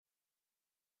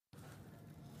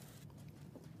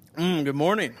Good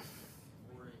morning.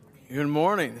 Good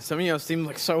morning. Some of you seem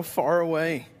like so far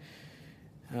away.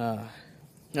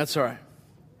 That's all right.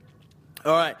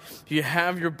 All right. If you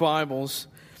have your Bibles,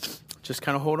 just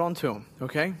kind of hold on to them,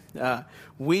 okay?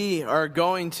 We are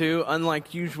going to,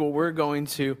 unlike usual, we're going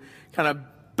to kind of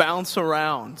bounce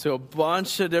around to a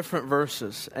bunch of different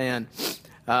verses. And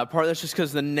part of that's just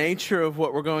because the nature of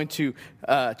what we're going to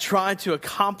try to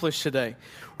accomplish today.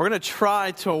 We're going to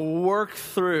try to work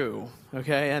through,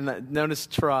 okay? And notice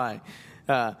try.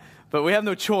 But we have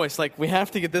no choice. Like, we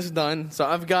have to get this done, so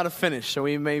I've got to finish. So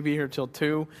we may be here till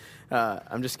 2.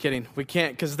 I'm just kidding. We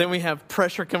can't, because then we have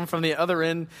pressure coming from the other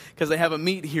end because they have a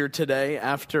meet here today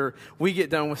after we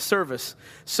get done with service.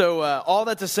 So all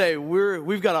that to say,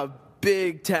 we've got a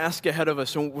big task ahead of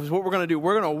us. And what we're going to do,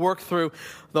 we're going to work through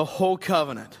the whole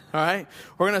covenant, all right?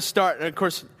 We're going to start, and of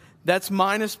course, that's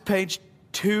minus page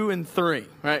 2 and 3,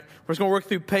 right? We're just going to work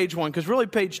through page 1, because really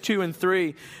page 2 and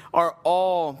 3 are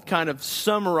all kind of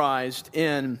summarized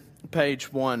in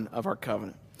page 1 of our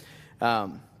covenant.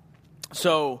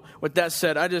 So with that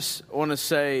said, I just want to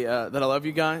say that I love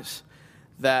you guys,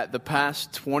 that the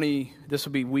past 20, this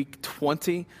will be week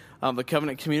 20 of the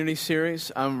Covenant Community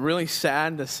Series. I'm really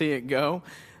sad to see it go.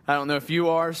 I don't know if you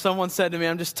are. Someone said to me,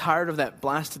 I'm just tired of that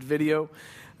blasted video,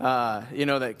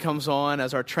 that comes on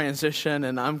as our transition,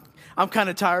 and I'm kind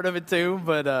of tired of it too,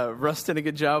 but Russ did a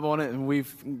good job on it, and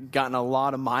we've gotten a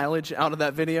lot of mileage out of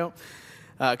that video,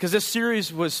 because this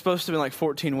series was supposed to be like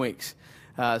 14 weeks,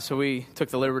 so we took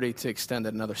the liberty to extend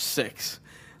it another 6.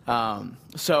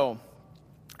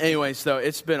 Anyways, though,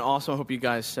 it's been awesome. I hope you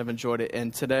guys have enjoyed it,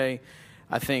 and today,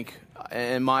 I think,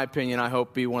 in my opinion, I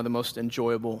hope be one of the most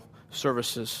enjoyable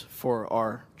services for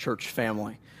our church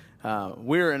family.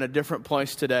 We're in a different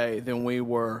place today than we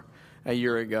were a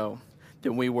year ago,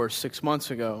 than we were 6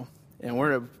 months ago. And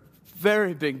we're in a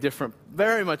very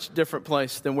much different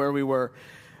place than where we were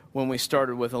when we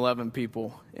started with 11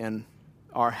 people in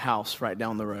our house right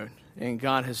down the road. And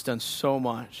God has done so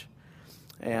much,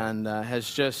 and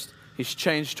He's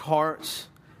changed hearts.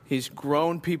 He's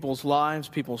grown people's lives,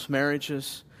 people's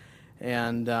marriages.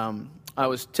 And I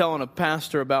was telling a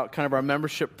pastor about kind of our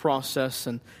membership process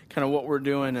and kind of what we're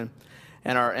doing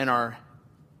and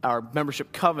our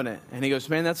membership covenant. And he goes,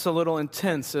 man, that's a little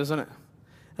intense, isn't it?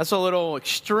 That's a little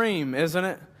extreme, isn't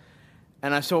it?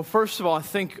 And I said, well, first of all, I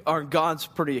think our God's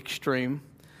pretty extreme.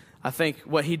 I think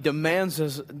what He demands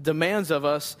of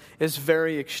us is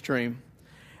very extreme.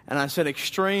 And I said,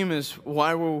 extreme is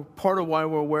part of why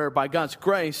we're where, by God's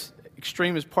grace,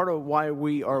 extreme is part of why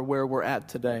we are where we're at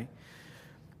today.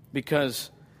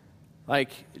 Because,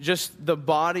 just the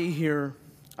body here,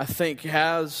 I think,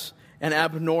 has an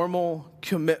abnormal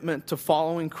commitment to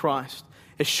following Christ.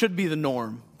 It should be the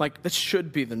norm. This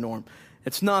should be the norm.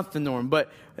 It's not the norm,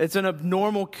 but it's an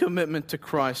abnormal commitment to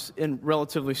Christ,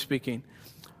 relatively speaking.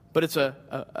 But it's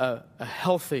a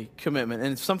healthy commitment,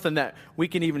 and it's something that we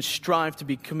can even strive to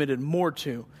be committed more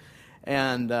to.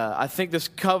 And I think this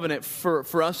covenant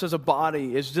for us as a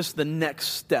body is just the next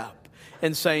step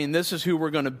in saying this is who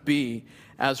we're going to be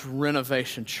as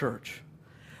Renovation Church.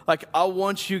 I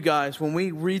want you guys, when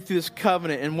we read through this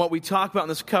covenant and what we talk about in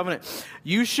this covenant,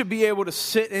 you should be able to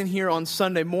sit in here on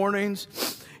Sunday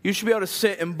mornings. You should be able to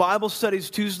sit in Bible studies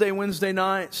Tuesday, Wednesday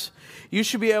nights. You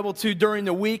should be able to, during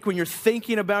the week, when you're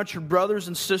thinking about your brothers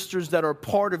and sisters that are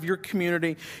part of your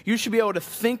community, you should be able to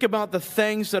think about the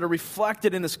things that are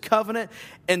reflected in this covenant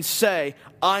and say,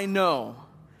 I know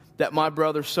that my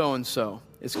brother so-and-so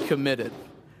is committed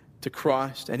to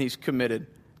Christ, and he's committed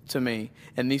to me.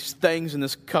 And these things in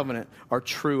this covenant are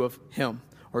true of him,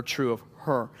 or true of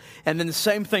her. And then the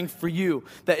same thing for you,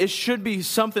 that it should be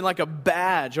something like a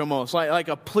badge almost, like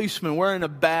a policeman wearing a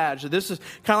badge. This is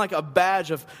kind of like a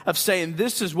badge of saying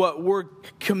this is what we're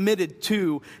committed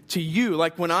to you.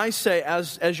 Like when I say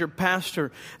as your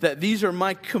pastor that these are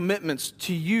my commitments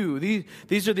to you,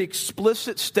 these are the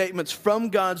explicit statements from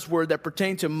God's word that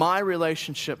pertain to my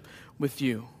relationship with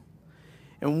you.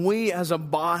 And we as a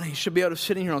body should be able to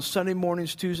sit in here on Sunday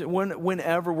mornings, Tuesday,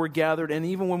 whenever we're gathered, and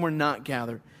even when we're not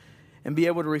gathered, and be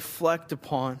able to reflect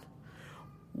upon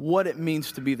what it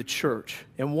means to be the church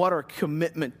and what our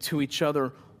commitment to each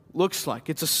other looks like.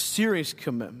 It's a serious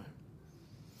commitment.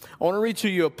 I want to read to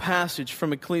you a passage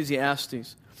from Ecclesiastes.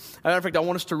 As a matter of fact, I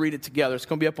want us to read it together. It's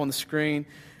going to be up on the screen.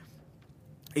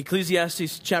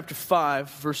 Ecclesiastes chapter 5,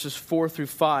 verses 4 through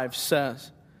 5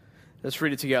 says, let's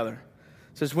read it together.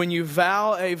 It says, when you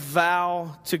vow a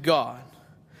vow to God,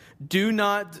 do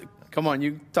not... Come on,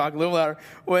 you talk a little louder.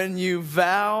 When you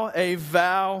vow a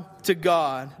vow to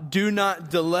God, do not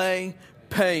delay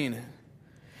paying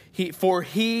it. For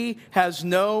he has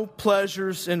no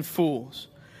pleasures in fools.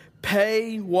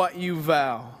 Pay what you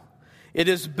vow. It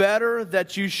is better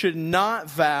that you should not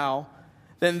vow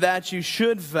than that you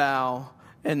should vow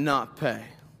and not pay.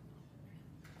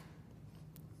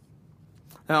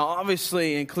 Now,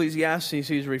 obviously, in Ecclesiastes,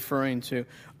 he's referring to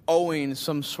owing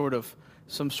some sort of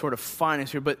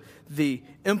finance here, but the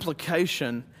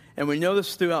implication, and we know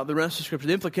this throughout the rest of Scripture,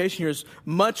 the implication here is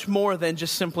much more than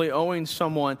just simply owing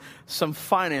someone some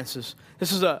finances.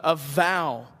 This is a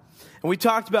vow. And we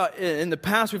talked about, in the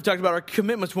past, we've talked about our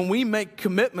commitments. When we make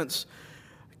commitments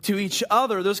to each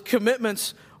other, those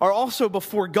commitments are also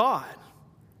before God.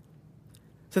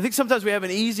 So I think sometimes we have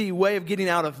an easy way of getting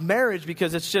out of marriage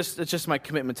because it's just my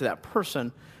commitment to that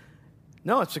person.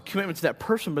 No, it's a commitment to that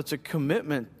person, but it's a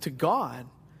commitment to God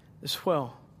as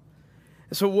well.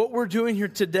 And so what we're doing here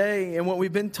today and what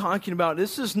we've been talking about,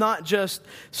 this is not just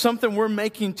something we're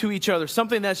making to each other,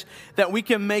 something that we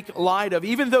can make light of,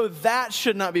 even though that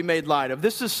should not be made light of.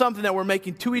 This is something that we're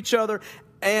making to each other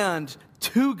and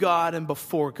to God and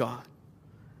before God.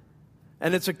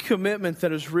 And it's a commitment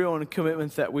that is real and a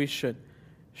commitment that we should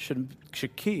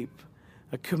keep,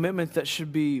 a commitment that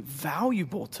should be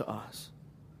valuable to us.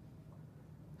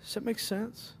 Does that make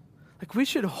sense? Like, we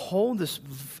should hold this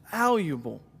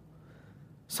valuable,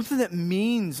 something that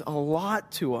means a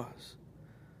lot to us.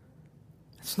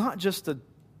 It's not just a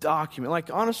document.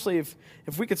 Like, honestly, if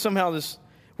we could somehow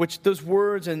which those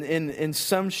words in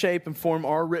some shape and form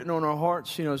are written on our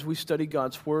hearts, as we study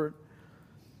God's Word.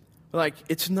 Like,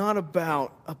 it's not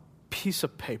about a piece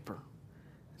of paper.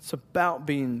 It's about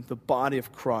being the body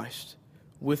of Christ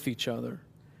with each other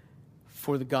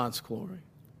for the God's glory.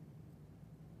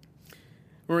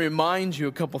 I'll remind you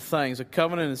a couple things. A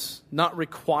covenant is not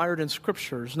required in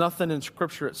Scripture. There's nothing in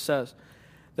Scripture that says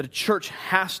that a church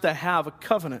has to have a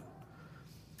covenant.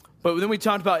 But then we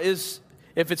talked about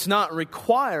if it's not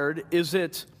required, is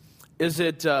it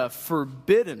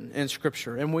forbidden in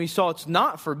Scripture? And we saw it's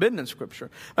not forbidden in Scripture.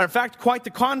 Matter of fact, quite the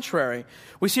contrary.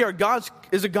 We see our God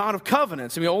is a God of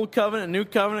covenants. I mean, Old Covenant, New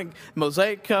Covenant,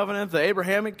 Mosaic Covenant, the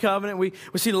Abrahamic Covenant. We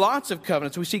see lots of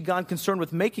covenants. We see God concerned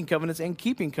with making covenants and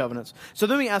keeping covenants. So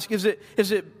then we ask,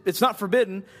 it's not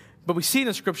forbidden, but we see it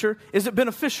in Scripture, is it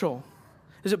beneficial?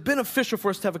 Is it beneficial for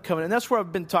us to have a covenant? And that's where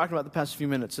I've been talking about the past few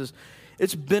minutes, is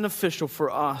it's beneficial for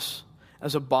us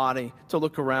as a body to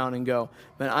look around and go,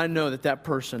 man, I know that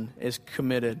person is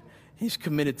committed. He's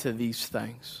committed to these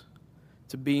things,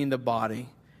 to being the body.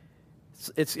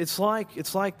 It's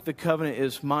like the covenant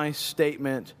is my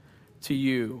statement to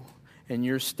you and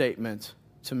your statement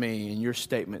to me and your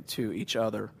statement to each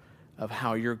other of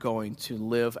how you're going to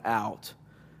live out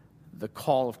the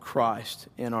call of Christ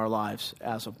in our lives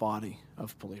as a body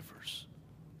of believers.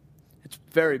 It's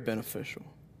very beneficial,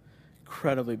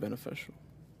 incredibly beneficial.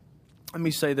 Let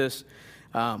me say this,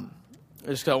 just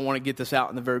because I want to get this out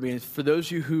in the very beginning. For those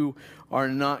of you who are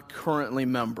not currently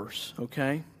members,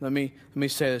 okay? Let me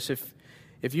say this.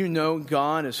 If you know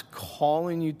God is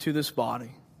calling you to this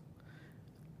body,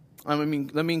 let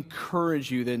me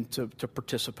encourage you then to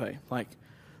participate. Like,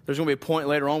 there's going to be a point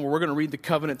later on where we're going to read the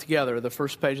covenant together, the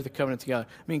first page of the covenant together.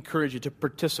 Let me encourage you to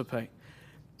participate.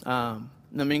 Let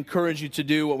me encourage you to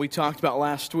do what we talked about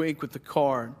last week with the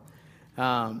card.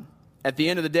 At the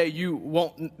end of the day, you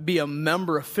won't be a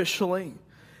member officially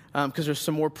because there's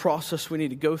some more process we need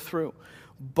to go through.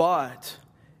 But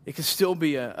it can still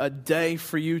be a day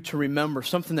for you to remember,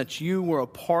 something that you were a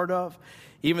part of,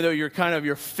 even though you're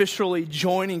officially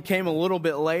joining came a little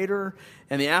bit later,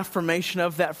 and the affirmation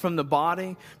of that from the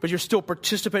body, but you're still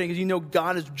participating because you know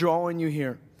God is drawing you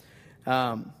here.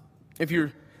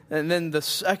 And then the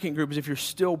second group is if you're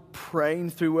still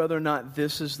praying through whether or not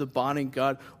this is the body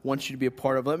God wants you to be a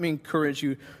part of. Let me encourage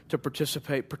you to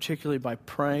participate, particularly by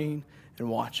praying and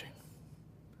watching.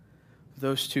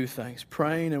 Those two things,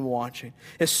 praying and watching.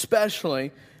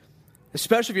 Especially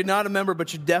if you're not a member,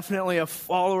 but you're definitely a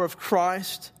follower of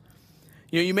Christ.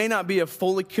 You may not be a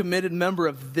fully committed member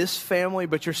of this family,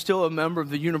 but you're still a member of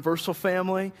the universal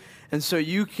family. And so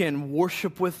you can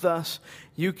worship with us.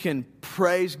 You can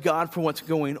praise God for what's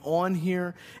going on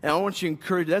here. And I want you to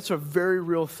encourage, that's a very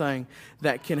real thing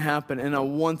that can happen. And I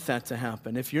want that to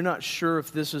happen. If you're not sure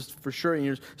if this is for sure and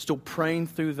you're still praying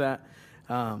through that,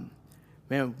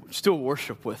 still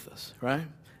worship with us, right?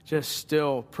 Just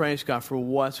still praise God for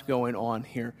what's going on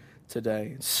here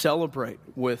today. Celebrate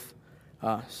with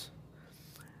us.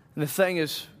 And the thing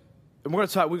is, and we're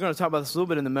going to talk about this a little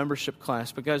bit in the membership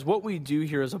class, but guys, what we do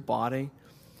here as a body,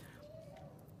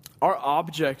 our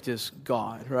object is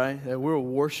God, right? That we're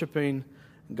worshiping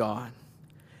God.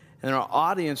 And our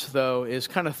audience, though, is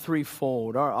kind of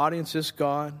threefold. Our audience is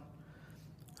God.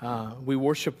 We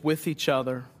worship with each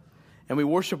other, and we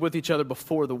worship with each other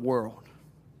before the world.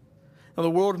 Now,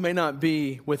 the world may not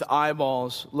be with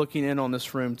eyeballs looking in on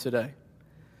this room today,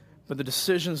 but the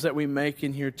decisions that we make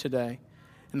in here today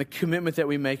and the commitment that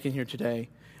we make in here today,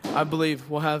 I believe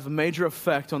will have a major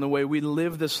effect on the way we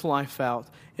live this life out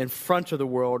in front of the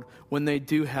world when they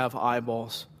do have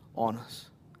eyeballs on us,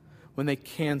 when they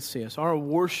can see us. Our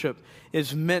worship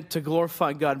is meant to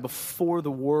glorify God before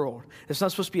the world. It's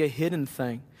not supposed to be a hidden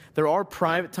thing. There are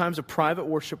private times of private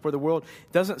worship where the world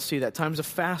doesn't see that, times of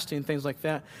fasting, things like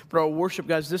that. But our worship,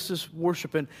 guys, this is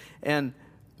worship, and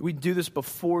we do this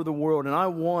before the world. And I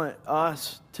want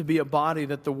us to be a body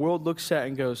that the world looks at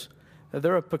and goes,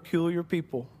 they're a peculiar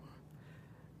people.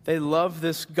 They love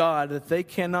this God that they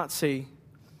cannot see,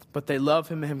 but they love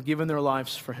Him and have given their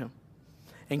lives for Him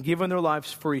and given their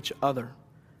lives for each other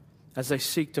as they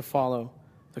seek to follow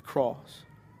the cross.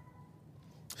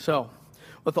 So,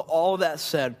 with all that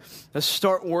said, let's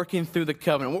start working through the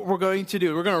covenant. What we're going to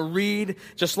do, we're going to read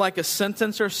just like a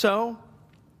sentence or so.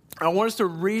 I want us to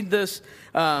read this.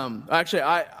 Actually,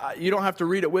 you don't have to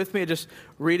read it with me. Just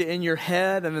read it in your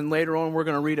head, and then later on we're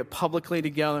going to read it publicly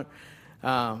together.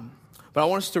 But I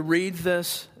want us to read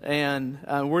this, and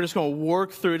we're just going to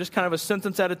work through just kind of a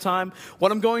sentence at a time.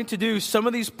 What I'm going to do, some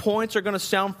of these points are going to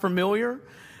sound familiar.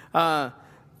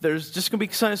 There's just going to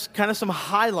be kind of some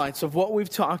highlights of what we've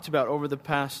talked about over the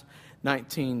past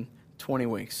 19, 20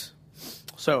 weeks.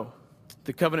 So,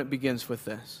 the covenant begins with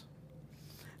this.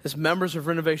 As members of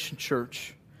Renovation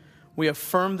Church, we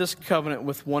affirm this covenant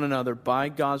with one another by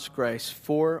God's grace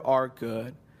for our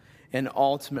good and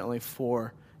ultimately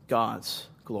for God's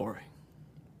glory.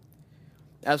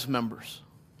 As members.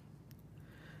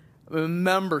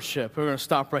 Membership, we're going to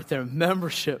stop right there.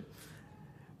 Membership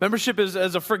is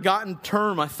a forgotten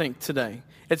term, I think, today.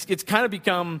 It's kind of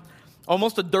become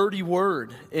almost a dirty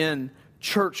word in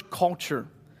church culture.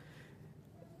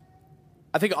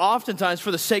 I think oftentimes for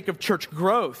the sake of church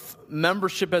growth,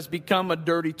 membership has become a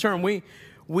dirty term. We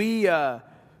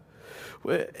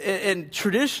in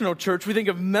traditional church, we think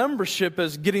of membership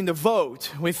as getting to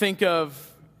vote. We think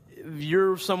of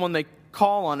you're someone they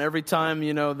call on every time,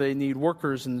 they need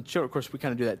workers in the church. Of course, we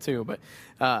kind of do that too. But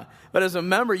as a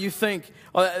member, you think,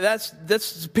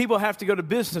 that's people have to go to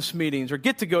business meetings or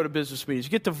get to go to business meetings,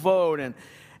 get to vote,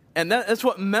 and that's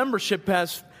what membership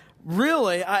has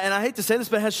really, and I hate to say this,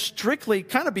 but has strictly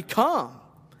kind of become.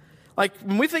 Like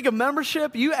when we think of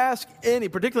membership, you ask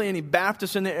particularly any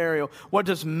Baptist in the area, what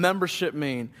does membership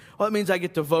mean? Well, it means I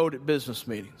get to vote at business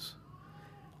meetings.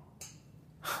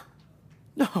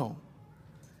 No.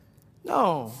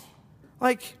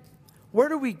 Like, where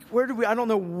do we, I don't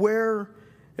know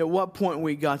at what point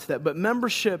we got to that, but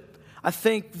membership, I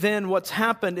think then what's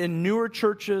happened in newer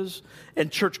churches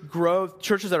and church growth,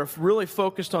 churches that are really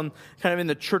focused on kind of in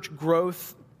the church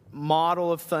growth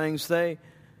model of things, they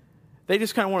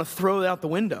just kind of want to throw it out the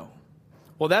window.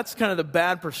 Well, that's kind of the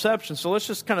bad perception, so let's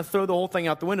just kind of throw the whole thing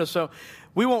out the window. So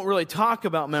we won't really talk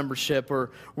about membership,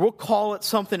 or we'll call it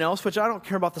something else, which I don't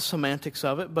care about the semantics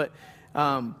of it, but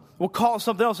we'll call it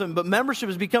something else. But membership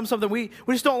has become something we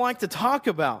just don't like to talk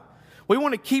about. We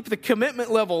want to keep the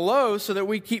commitment level low so that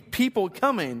we keep people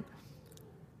coming.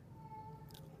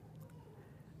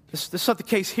 This is not the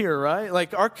case here, right?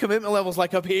 Like our commitment level is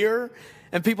like up here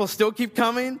and people still keep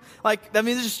coming.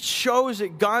 This just shows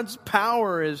that God's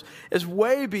power is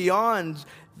way beyond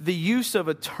the use of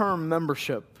a term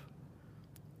membership.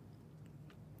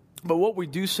 But what we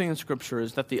do see in Scripture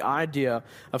is that the idea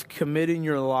of committing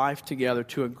your life together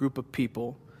to a group of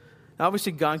people,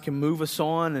 obviously God can move us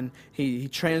on, and He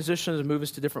transitions and moves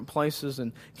us to different places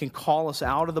and can call us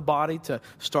out of the body to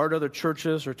start other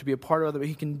churches or to be a part of other.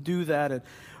 He can do that.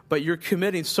 But you're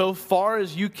committing so far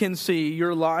as you can see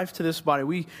your life to this body.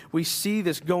 We see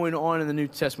this going on in the New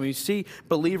Testament. We see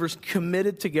believers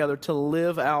committed together to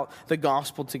live out the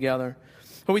gospel together.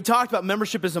 When we talked about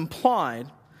membership is implied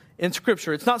in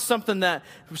Scripture. It's not something that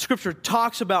Scripture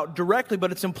talks about directly,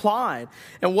 but it's implied.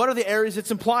 And what are the areas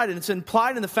it's implied in? It's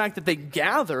implied in the fact that they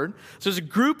gathered. So there's a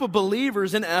group of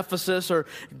believers in Ephesus or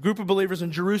a group of believers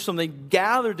in Jerusalem. They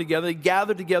gathered together. They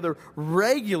gathered together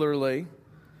regularly.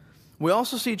 We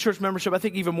also see church membership, I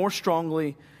think, even more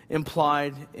strongly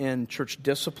implied in church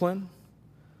discipline.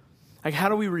 Like, how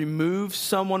do we remove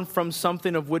someone from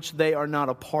something of which they are not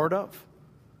a part of?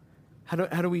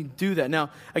 How do we do that? Now,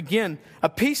 again, a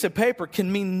piece of paper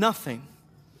can mean nothing.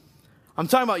 I'm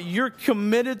talking about you're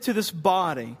committed to this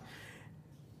body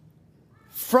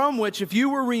from which if you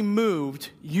were removed,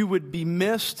 you would be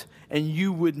missed and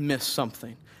you would miss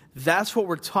something. That's what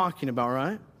we're talking about,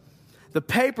 right? The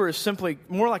paper is simply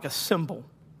more like a symbol.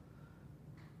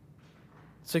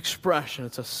 It's expression.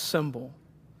 It's a symbol.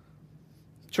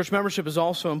 Church membership is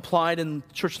also implied in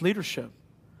church leadership.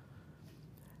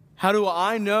 How do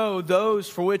I know those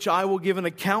for which I will give an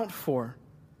account for?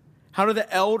 How do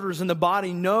the elders in the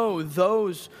body know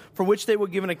those for which they will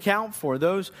give an account for?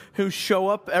 Those who show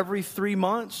up every 3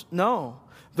 months? No.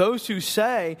 Those who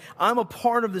say, I'm a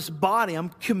part of this body, I'm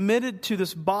committed to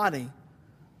this body.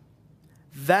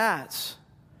 That's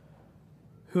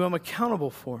who I'm accountable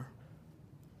for.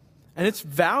 And it's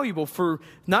valuable for,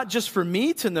 not just for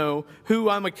me to know who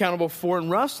I'm accountable for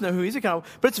and Russ to know who he's accountable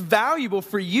for, but it's valuable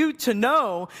for you to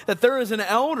know that there is an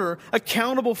elder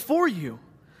accountable for you.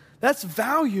 That's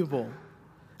valuable. And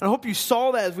I hope you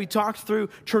saw that as we talked through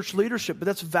church leadership, but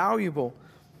that's valuable.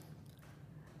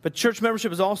 But church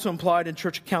membership is also implied in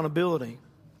church accountability.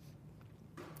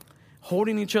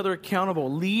 Holding each other accountable,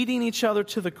 leading each other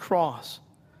to the cross,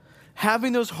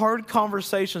 having those hard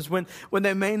conversations when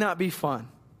they may not be fun.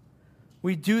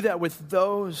 We do that with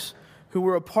those who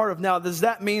we're a part of. Now, does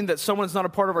that mean that someone's not a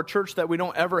part of our church that we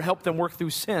don't ever help them work through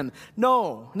sin?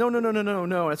 No.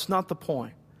 It's not the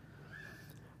point.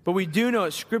 But we do know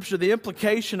at Scripture the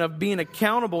implication of being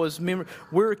accountable is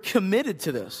we're committed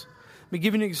to this. Let me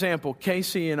give you an example.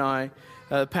 Casey and I,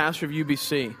 the pastor of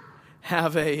UBC,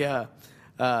 have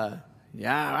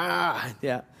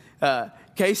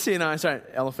Casey and I, sorry,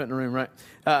 elephant in the room, right?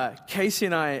 Casey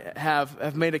and I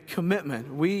have made a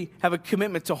commitment. We have a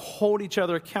commitment to hold each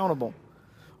other accountable.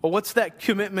 Well, what's that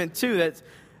commitment to? That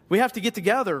we have to get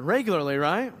together regularly,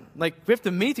 right? Like we have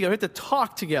to meet together, we have to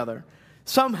talk together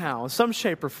somehow, in some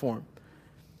shape or form.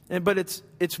 But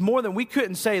it's more than we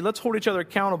couldn't say, let's hold each other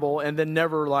accountable and then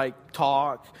never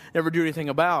talk, never do anything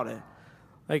about it.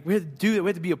 Like we had to do it,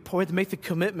 we had to make the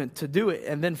commitment to do it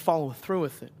and then follow through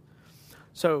with it.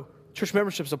 So church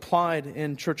membership is applied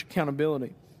in church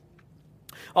accountability.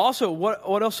 Also,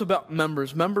 what else about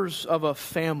members? Members of a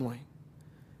family.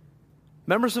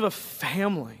 Members of a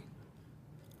family.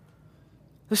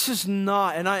 This is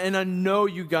not, and I know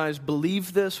you guys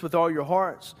believe this with all your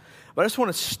hearts, but I just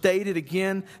want to state it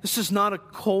again. This is not a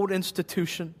cold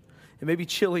institution. It may be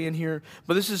chilly in here,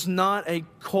 but this is not a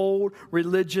cold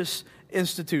religious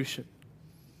institution.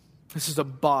 This is a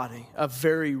body, a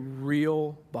very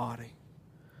real body.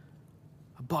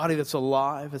 A body that's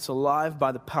alive. It's alive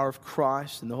by the power of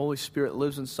Christ, and the Holy Spirit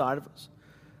lives inside of us.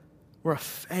 We're a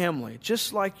family,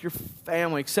 just like your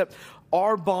family, except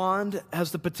our bond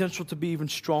has the potential to be even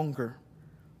stronger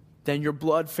than your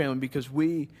blood family because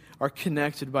we are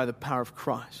connected by the power of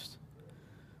Christ.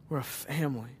 We're a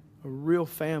family, a real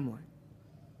family.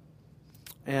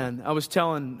 And I was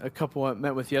telling a couple I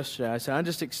met with yesterday, I said, I'm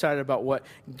just excited about what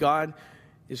God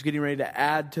is getting ready to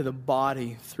add to the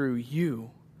body through you.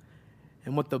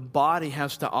 And what the body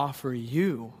has to offer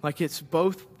you. Like it's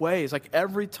both ways. Like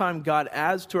every time God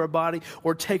adds to our body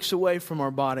or takes away from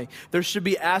our body, there should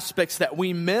be aspects that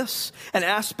we miss and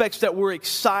aspects that we're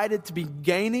excited to be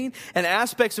gaining and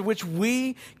aspects of which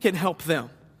we can help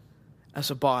them as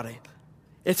a body.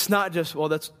 It's not just, well,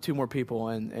 that's 2 more people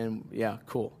and yeah,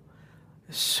 cool.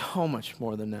 It's so much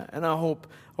more than that. And I hope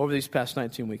over these past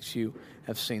 19 weeks you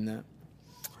have seen that.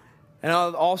 And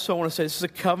I also want to say this is a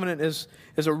covenant is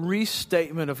a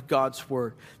restatement of God's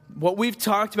word. What we've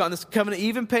talked about in this covenant,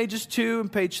 even pages 2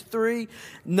 and page 3,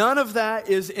 none of that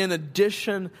is in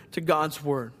addition to God's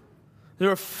word.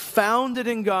 They're founded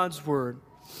in God's word,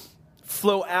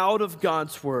 flow out of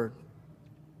God's word,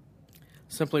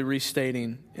 simply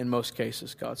restating, in most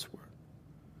cases, God's word.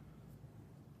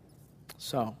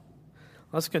 So,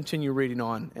 let's continue reading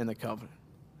on in the covenant.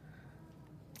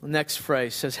 The next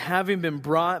phrase says, having been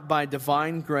brought by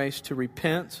divine grace to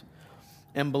repent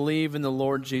and believe in the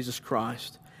Lord Jesus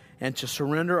Christ and to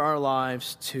surrender our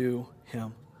lives to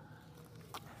Him.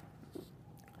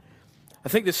 I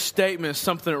think this statement is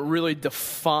something that really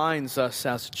defines us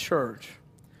as a church.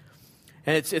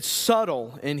 And it's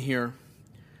subtle in here,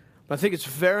 but I think it's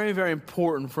very, very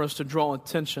important for us to draw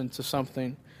attention to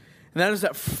something. And that is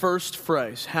that first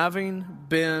phrase, having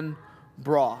been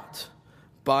brought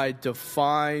by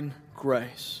divine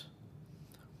grace.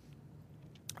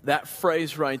 That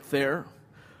phrase right there,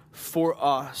 for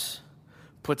us,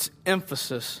 puts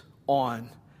emphasis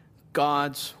on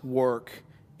God's work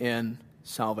in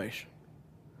salvation.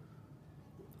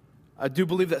 I do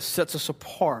believe that sets us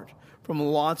apart from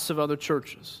lots of other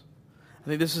churches. I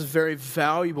think this is a very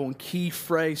valuable and key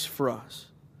phrase for us.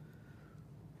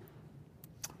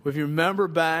 If you remember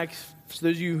back, for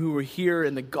those of you who were here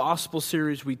in the gospel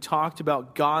series, we talked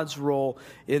about God's role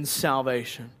in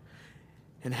salvation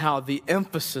and how the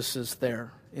emphasis is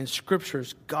there in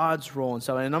Scriptures, God's role in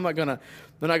salvation. And I'm not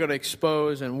going to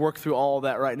expose and work through all of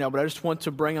that right now, but I just want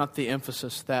to bring out the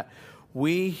emphasis that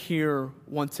we here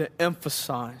want to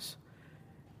emphasize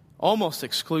almost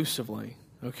exclusively.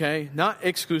 Okay? Not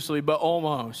exclusively, but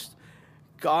almost.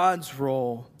 God's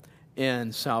role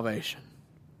in salvation.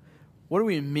 What do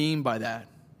we mean by that?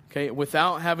 Okay,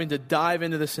 without having to dive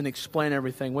into this and explain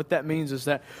everything, what that means is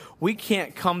that we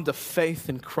can't come to faith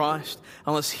in Christ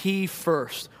unless He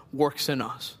first works in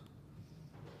us.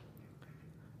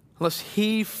 Unless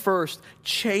He first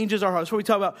changes our hearts. So we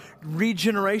talk about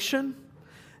regeneration,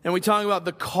 and we talk about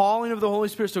the calling of the Holy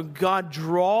Spirit. So God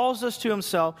draws us to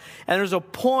Himself, and there's a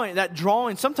point, that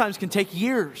drawing sometimes can take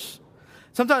years,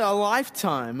 sometimes a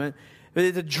lifetime.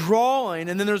 It's a drawing,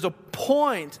 and then there's a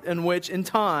point in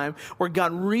time where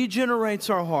God regenerates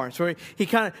our hearts, where He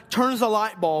kind of turns the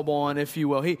light bulb on, if you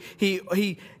will.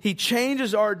 He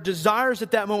changes our desires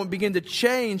at that moment, begin to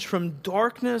change from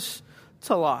darkness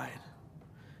to light.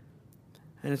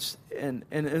 And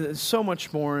it's so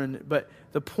much more. But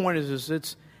the point is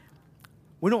it's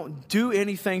we don't do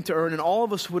anything to earn, and all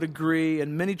of us would agree,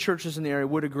 and many churches in the area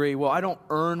would agree. Well, I don't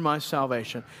earn my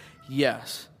salvation.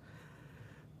 Yes.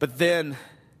 But then,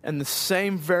 in the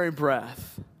same very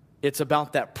breath, it's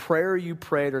about that prayer you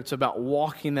prayed, or it's about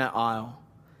walking that aisle.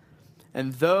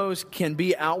 And those can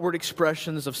be outward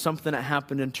expressions of something that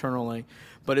happened internally,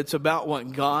 but it's about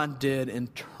what God did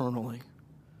internally.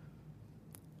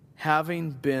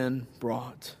 Having been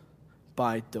brought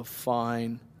by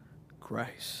divine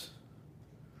grace.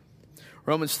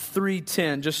 Romans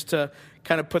 3:10, just to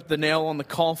kind of put the nail on the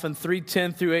coffin,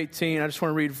 3:10 through 18. I just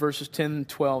want to read verses 10 and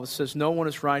 12. It says, "No one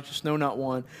is righteous, no, not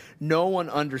one. No one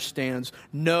understands.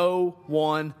 No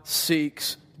one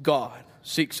seeks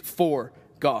for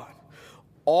God.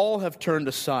 All have turned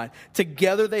aside.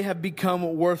 Together they have become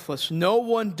worthless. No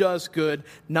one does good,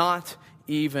 not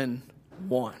even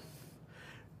one."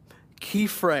 Key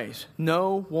phrase,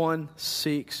 no one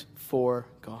seeks for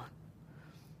God.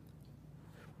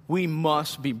 We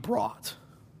must be brought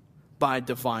by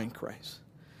divine grace.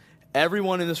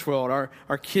 Everyone in this world,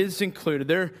 our kids included,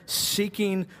 they're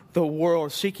seeking the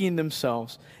world, seeking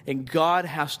themselves. And God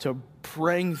has to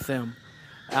bring them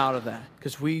out of that.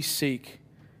 Because we seek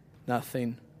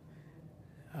nothing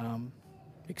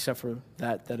except for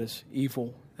that is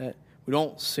evil. That we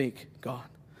don't seek God.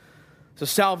 So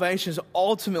salvation is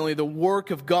ultimately the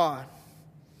work of God.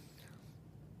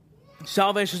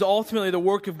 Salvation is ultimately the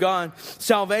work of God.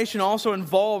 Salvation also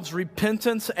involves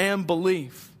repentance and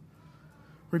belief.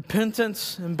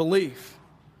 Repentance and belief.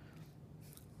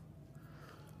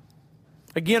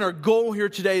 Again, our goal here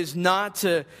today is not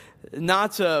to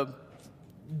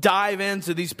dive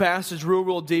into these passages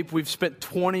real deep. We've spent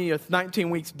 19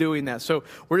 weeks doing that. So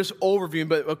we're just overviewing,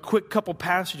 but a quick couple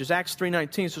passages. Acts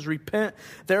 3:19 says, "Repent,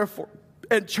 therefore,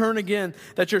 and turn again,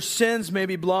 that your sins may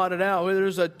be blotted out."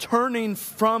 There's a turning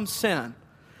from sin.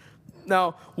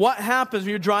 Now, what happens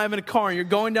when you're driving a car and you're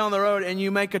going down the road and you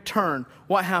make a turn?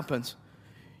 What happens?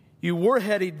 You were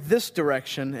headed this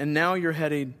direction, and now you're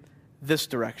headed this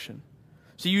direction.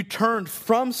 So you turned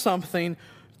from something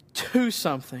to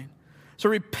something. So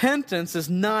repentance is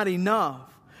not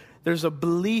enough. There's a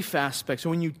belief aspect. So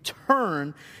when you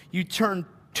turn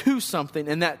to something,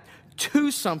 and that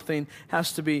to something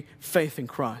has to be faith in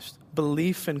Christ,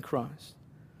 belief in Christ.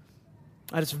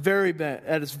 At its very bad,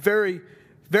 at its very,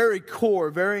 very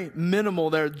core, very minimal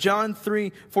there. John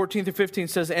 3:14 through 15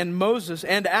 says,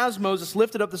 and as Moses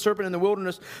lifted up the serpent in the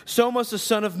wilderness, so must the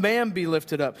Son of Man be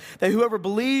lifted up, that whoever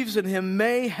believes in Him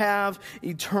may have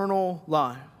eternal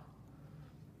life.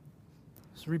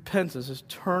 So repentance is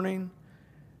turning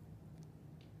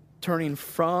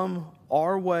from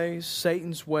our ways,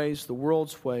 Satan's ways, the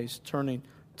world's ways, turning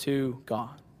to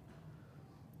God.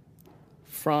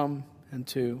 From and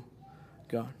to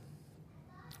God.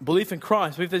 Belief in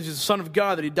Christ, belief that He's the Son of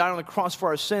God, that He died on the cross for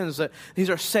our sins, that He's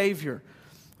our Savior.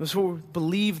 That's what we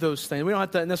believe those things. We don't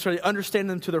have to necessarily understand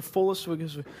them to their fullest,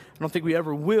 because I don't think we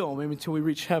ever will, maybe until we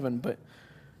reach heaven, but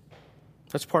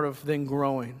that's part of then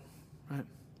growing, right?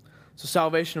 So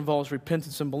salvation involves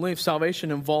repentance and belief.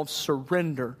 Salvation involves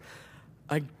surrender.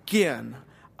 Again,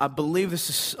 I believe this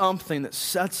is something that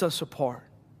sets us apart.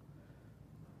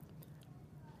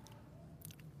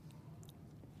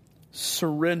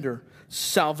 Surrender.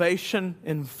 Salvation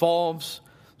involves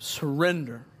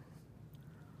surrender.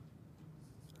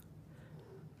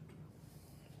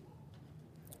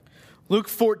 Luke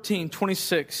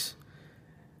 14:26.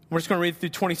 We're just going to read through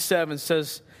 27. It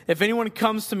says, if anyone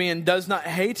comes to me and does not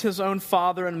hate his own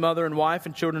father and mother and wife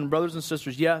and children and brothers and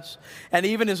sisters, yes, and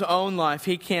even his own life,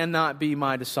 he cannot be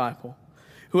my disciple.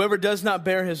 Whoever does not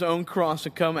bear his own cross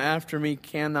and come after me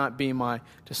cannot be my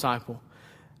disciple.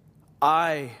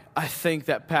 I think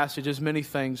that passage is many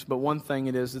things, but one thing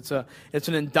it is, it's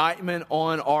an indictment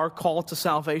on our call to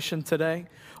salvation today.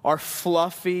 Our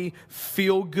fluffy,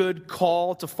 feel-good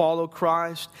call to follow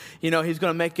Christ. He's going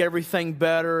to make everything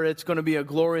better. It's going to be a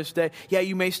glorious day. Yeah,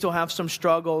 you may still have some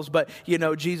struggles, but,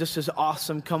 Jesus is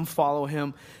awesome. Come follow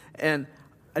him. And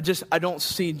I don't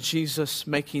see Jesus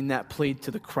making that plea to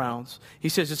the crowds. He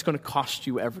says it's going to cost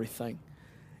you everything.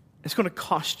 It's going to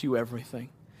cost you everything.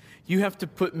 You have to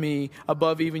put me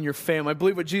above even your family. I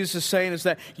believe what Jesus is saying is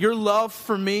that your love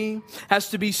for me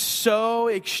has to be so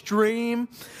extreme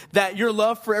that your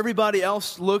love for everybody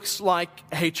else looks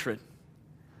like hatred.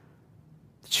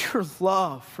 It's your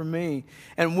love for me.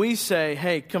 And we say,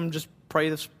 hey, come just pray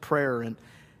this prayer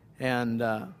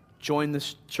and join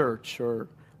this church or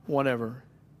whatever.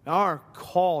 Our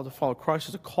call to follow Christ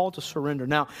is a call to surrender.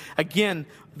 Now, again,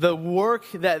 the work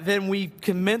that then we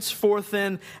commence forth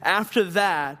in after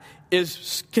that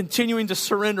is continuing to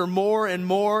surrender more and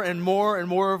more and more and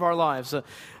more of our lives.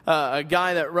 A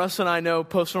guy that Russ and I know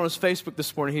posted on his Facebook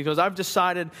this morning, he goes, I've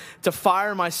decided to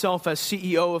fire myself as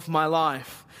CEO of my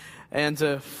life and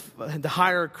to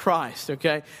hire Christ,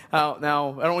 okay? Now,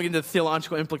 I don't want to get into the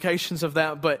theological implications of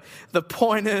that, but the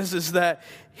point is that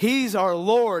he's our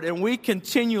Lord, and we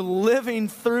continue living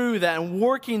through that and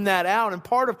working that out. And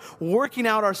part of working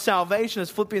out our salvation, as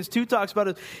Philippians 2 talks about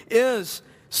it, is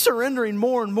surrendering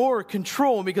more and more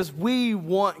control, because we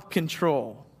want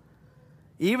control.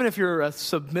 Even if you're a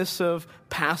submissive,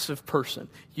 passive person,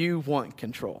 you want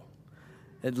control,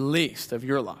 at least of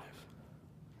your life.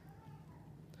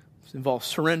 Involves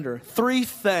surrender. 3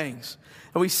 things.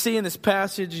 And we see in this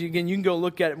passage, again, you can go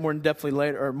look at it more in depth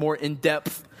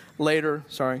later.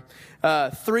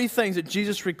 3 things that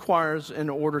Jesus requires in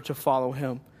order to follow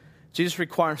him. Jesus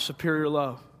requires superior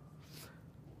love.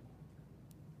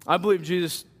 I believe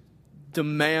Jesus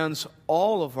demands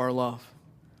all of our love.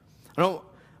 I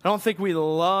don't think we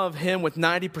love him with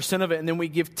 90% of it and then we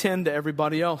give 10 to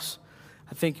everybody else.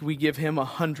 I think we give him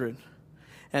 100.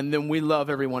 And then we love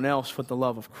everyone else with the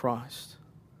love of Christ.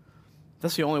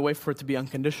 That's the only way for it to be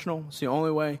unconditional. It's the only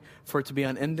way for it to be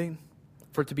unending,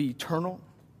 for it to be eternal.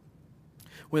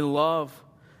 We love,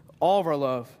 all of our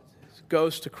love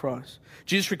goes to Christ.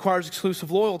 Jesus requires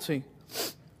exclusive loyalty.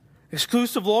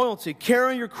 Exclusive loyalty,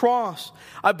 carrying your cross.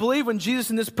 I believe when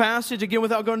Jesus in this passage, again,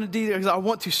 without going into detail, because I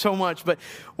want to so much, but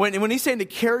when he's saying to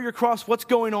carry your cross, what's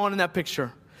going on in that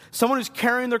picture? Someone who's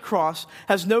carrying their cross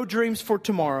has no dreams for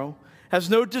tomorrow, has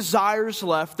no desires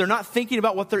left. They're not thinking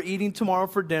about what they're eating tomorrow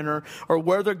for dinner or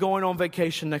where they're going on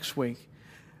vacation next week.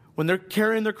 When they're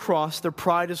carrying their cross, their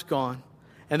pride is gone,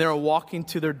 and they're walking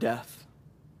to their death.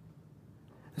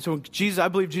 And so I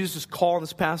believe Jesus' call in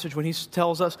this passage when he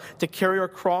tells us to carry our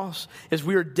cross is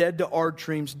we are dead to our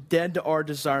dreams, dead to our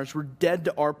desires, we're dead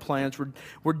to our plans,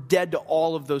 we're dead to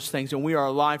all of those things, and we are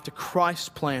alive to Christ's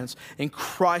plans and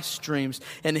Christ's dreams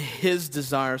and his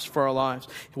desires for our lives,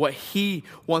 what he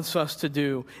wants us to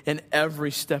do in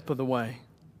every step of the way.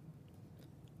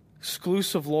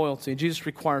 Exclusive loyalty. Jesus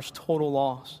requires total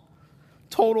loss.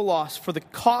 Total loss. For the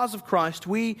cause of Christ,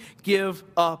 we give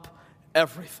up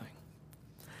everything.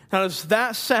 Now, does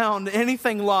that sound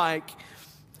anything like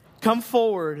come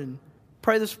forward and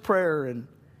pray this prayer and,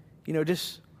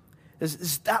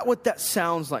 is that what that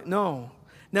sounds like? No.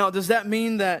 Now, does that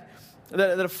mean that a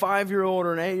 5-year-old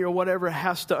or an 8-year-old, whatever,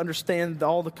 has to understand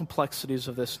all the complexities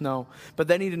of this? No. But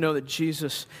they need to know that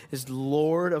Jesus is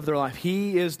Lord of their life.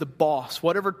 He is the boss.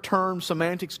 Whatever terms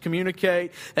semantics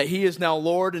communicate, that he is now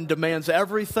Lord and demands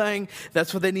everything,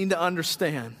 that's what they need to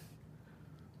understand.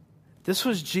 This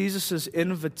was Jesus'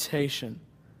 invitation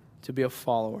to be a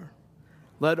follower.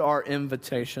 Let our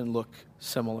invitation look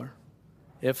similar,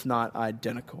 if not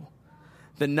identical.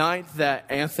 The night that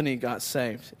Anthony got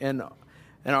saved in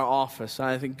our office,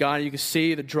 I think, God, you can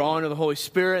see the drawing of the Holy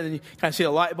Spirit, and then you kind of see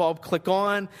a light bulb click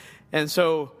on. And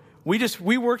so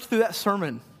we worked through that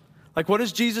sermon. Like, what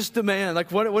does Jesus demand?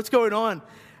 Like, what's going on?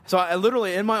 So I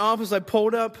literally, in my office, I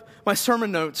pulled up my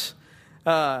sermon notes,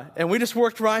 and we just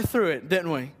worked right through it, didn't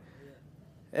we?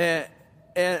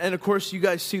 And of course, you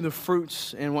guys see the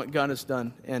fruits and what God has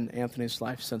done in Anthony's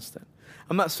life since then.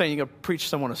 I'm not saying you're going to preach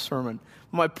someone a sermon.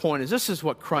 My point is, this is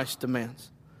what Christ demands.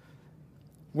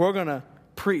 We're going to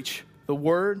preach the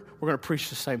word. We're going to preach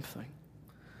the same thing.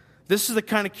 This is the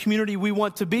kind of community we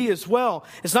want to be as well.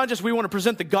 It's not just we want to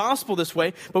present the gospel this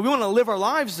way, but we want to live our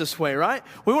lives this way, right?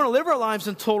 We want to live our lives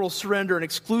in total surrender and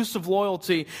exclusive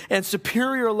loyalty and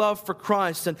superior love for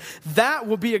Christ. And that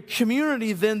will be a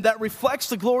community then that reflects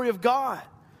the glory of God.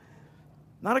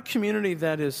 Not a community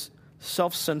that is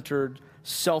self-centered,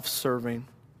 self-serving,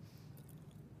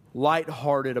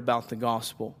 lighthearted about the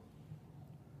gospel.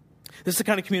 This is the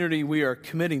kind of community we are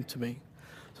committing to be.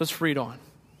 So let's read on.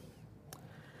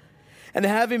 And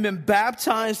having been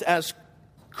baptized as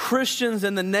Christians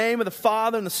in the name of the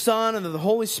Father and the Son and of the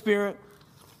Holy Spirit,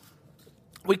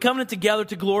 we come together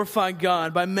to glorify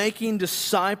God by making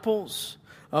disciples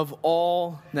of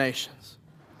all nations.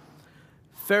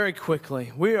 Very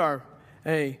quickly,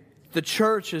 the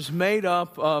church is made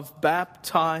up of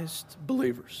baptized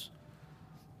believers.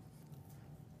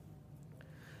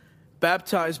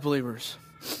 Baptized believers.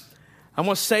 I'm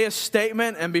going to say a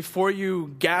statement, and before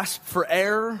you gasp for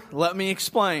air, let me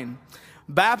explain.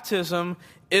 Baptism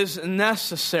is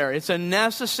necessary. It's a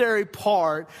necessary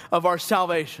part of our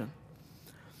salvation.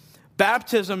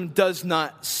 Baptism does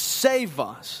not save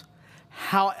us.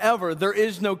 However, there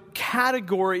is no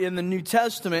category in the New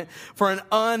Testament for an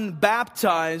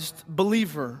unbaptized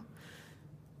believer.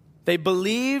 They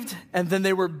believed and then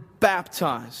they were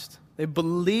baptized. They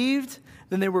believed,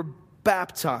 then they were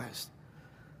baptized.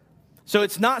 So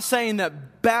it's not saying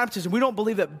that baptism, we don't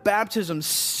believe that baptism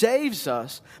saves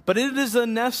us, but it is a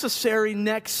necessary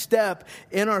next step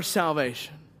in our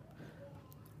salvation.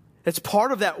 It's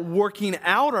part of that working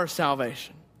out our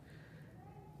salvation.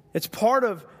 It's part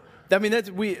of,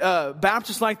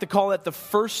 Baptists like to call it the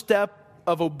first step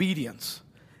of obedience,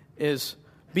 is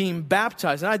being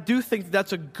baptized. And I do think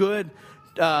that's a good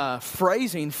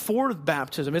phrasing for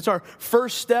baptism. It's our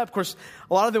first step. Of course,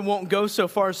 a lot of them won't go so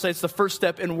far as to say it's the first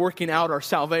step in working out our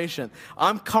salvation.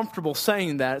 I'm comfortable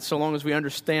saying that so long as we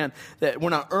understand that we're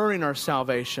not earning our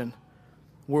salvation,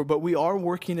 but we are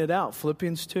working it out.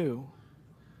 Philippians 2.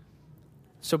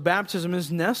 So baptism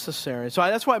is necessary. So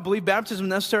that's why I believe baptism is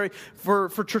necessary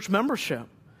for church membership.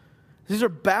 These are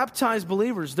baptized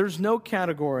believers. There's no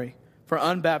category for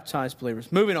unbaptized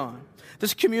believers. Moving on.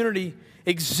 This community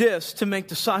exists to make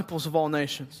disciples of all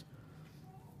nations.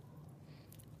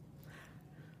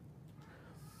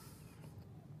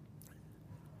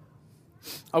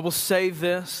 I will say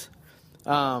this,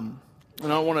 and I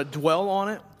don't want to dwell on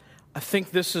it. I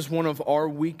think this is one of our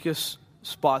weakest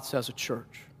spots as a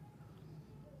church.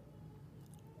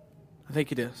 I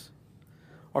think it is.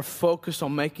 Our focus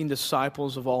on making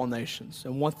disciples of all nations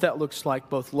and what that looks like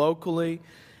both locally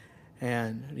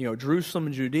and, Jerusalem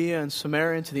and Judea and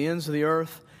Samaria and to the ends of the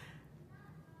earth.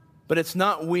 But it's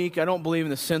not weak, I don't believe in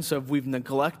the sense of we've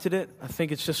neglected it. I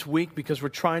think it's just weak because we're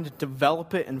trying to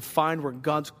develop it and find where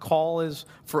God's call is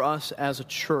for us as a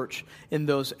church in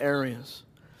those areas.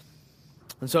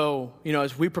 And so,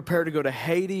 as we prepare to go to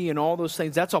Haiti and all those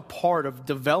things, that's a part of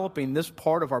developing this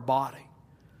part of our body.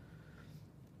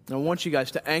 And I want you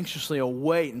guys to anxiously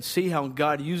await and see how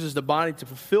God uses the body to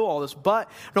fulfill all this. But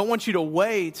I don't want you to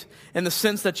wait in the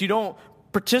sense that you don't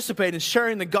participate in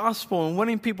sharing the gospel and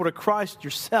winning people to Christ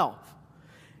yourself.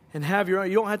 And have your own.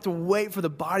 You don't have to wait for the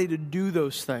body to do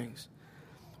those things.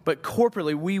 But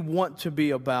corporately, we want to be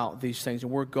about these things,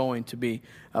 and we're going to be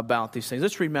about these things.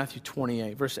 Let's read Matthew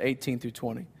 28, verse 18 through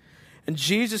 20. And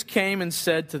Jesus came and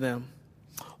said to them,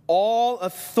 all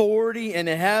authority in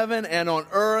heaven and on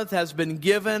earth has been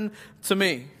given to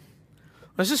me.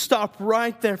 Let's just stop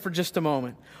right there for just a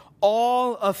moment.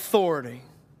 All authority.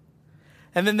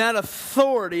 And then that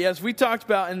authority, as we talked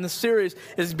about in the series,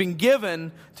 has been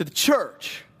given to the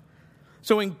church.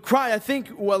 So in Christ, I think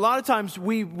a lot of times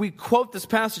we quote this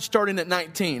passage starting at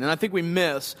 19, and I think we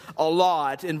miss a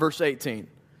lot in verse 18.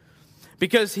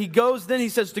 Because he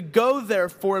says to go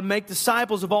therefore and make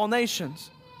disciples of all nations.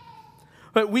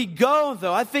 But we go,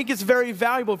 though, I think it's very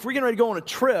valuable if we're getting ready to go on a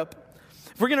trip,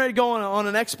 if we're getting ready to go on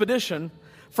an expedition,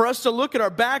 for us to look at our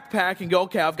backpack and go,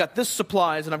 okay, I've got this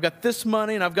supplies, and I've got this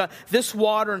money, and I've got this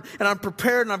water, and I'm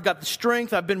prepared, and I've got the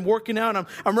strength, I've been working out, and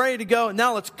I'm ready to go, and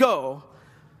now let's go.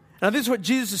 Now this is what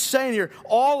Jesus is saying here.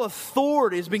 All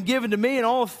authority has been given to me, and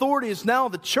all authority is now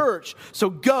the church, so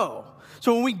go.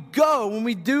 So when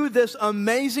we do this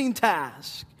amazing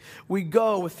task, we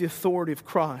go with the authority of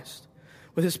Christ.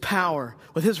 With His power,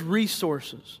 with His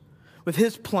resources, with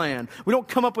His plan. We don't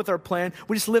come up with our plan.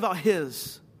 We just live out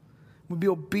His. We be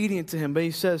obedient to Him. But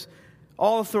He says,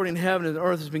 all authority in heaven and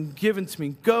earth has been given to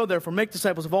me. Go therefore, make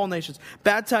disciples of all nations,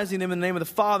 baptizing them in the name of the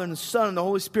Father and the Son and the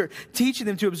Holy Spirit, teaching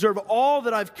them to observe all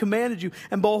that I've commanded you.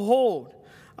 And behold,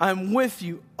 I am with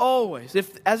you always.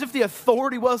 As if the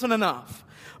authority wasn't enough.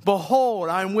 Behold,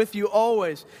 I am with you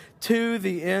always to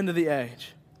the end of the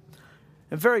age.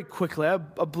 And very quickly, I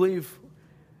believe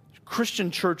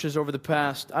Christian churches over the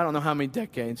past, I don't know how many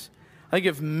decades, I think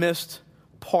have missed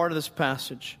part of this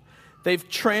passage. They've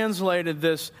translated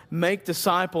this make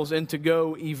disciples into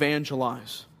go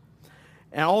evangelize.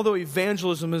 And although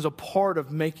evangelism is a part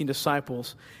of making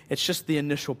disciples, it's just the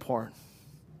initial part.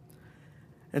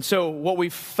 And so what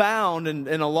we've found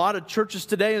in a lot of churches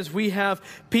today is we have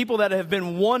people that have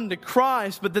been won to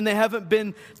Christ, but then they haven't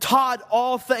been taught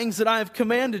all things that I have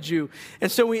commanded you. And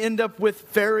so we end up with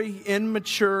very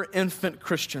immature infant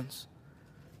Christians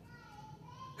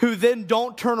who then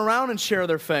don't turn around and share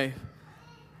their faith.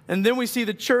 And then we see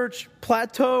the church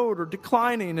plateaued or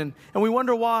declining, and we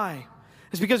wonder why.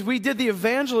 It's because we did the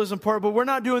evangelism part, but we're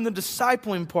not doing the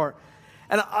discipling part.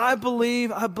 And I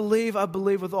believe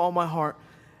with all my heart,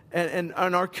 and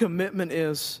our commitment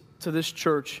is to this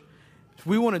church,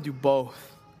 we want to do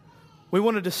both. We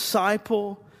want to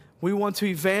disciple, we want to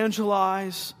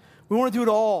evangelize, we want to do it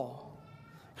all.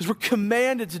 Because we're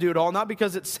commanded to do it all, not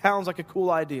because it sounds like a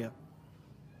cool idea.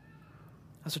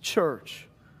 As a church,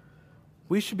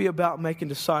 we should be about making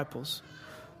disciples.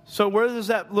 So where does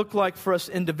that look like for us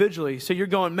individually? So you're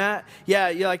going, Matt, yeah,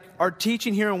 you like our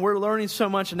teaching here and we're learning so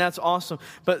much and that's awesome.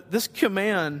 But this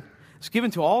command is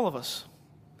given to all of us,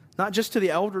 not just to the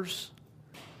elders.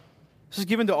 This is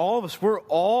given to all of us. We're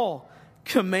all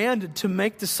commanded to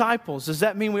make disciples. Does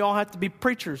that mean we all have to be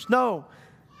preachers? No.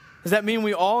 Does that mean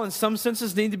we all, in some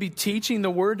senses, need to be teaching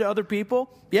the word to other people?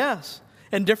 Yes.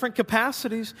 In different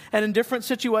capacities and in different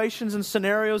situations and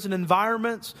scenarios and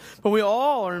environments. But we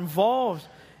all are involved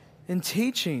in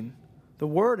teaching the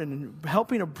word and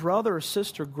helping a brother or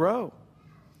sister grow.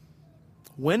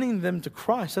 Winning them to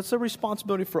Christ. That's a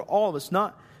responsibility for all of us,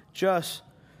 not just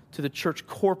to the church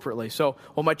corporately. So,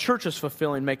 well, my church is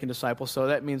fulfilling making disciples, so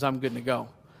that means I'm good to go.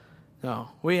 No,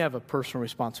 we have a personal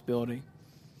responsibility.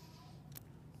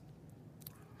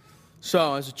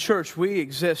 So, as a church, we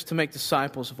exist to make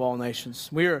disciples of all nations.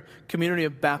 We are a community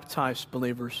of baptized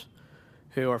believers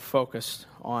who are focused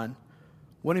on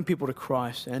winning people to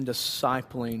Christ and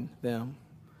discipling them.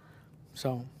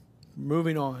 So,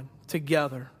 moving on.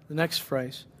 Together, the next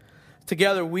phrase.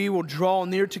 Together, we will draw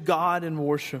near to God in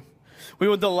worship. We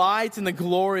will delight in the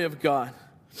glory of God.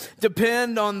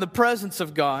 Depend on the presence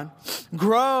of God,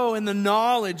 grow in the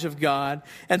knowledge of God,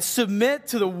 and submit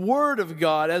to the Word of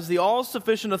God as the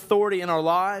all-sufficient authority in our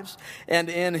lives and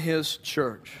in His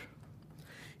church.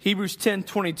 Hebrews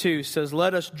 10:22 says,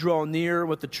 "Let us draw near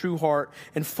with a true heart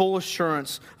and full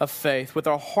assurance of faith, with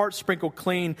our hearts sprinkled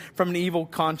clean from an evil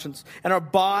conscience, and our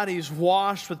bodies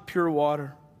washed with pure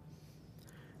water."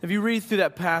 If you read through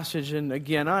that passage, and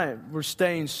again, we're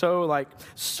staying so like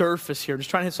surface here,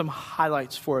 just trying to hit some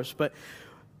highlights for us, but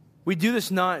we do this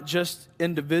not just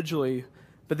individually,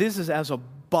 but this is as a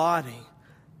body.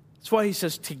 That's why he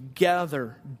says,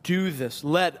 together, do this.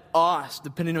 Let us,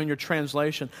 depending on your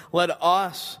translation, let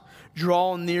us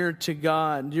draw near to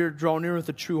God, draw near with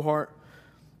a true heart.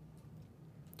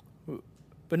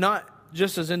 But not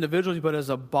just as individuals, but as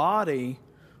a body,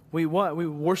 we what? We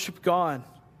worship God.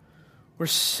 We're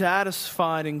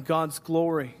satisfied in God's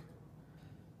glory.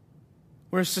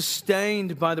 We're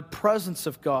sustained by the presence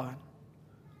of God.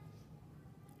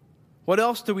 What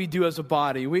else do we do as a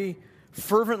body? We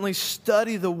fervently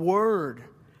study the Word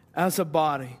as a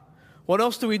body. What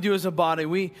else do we do as a body?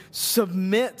 We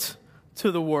submit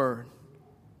to the Word.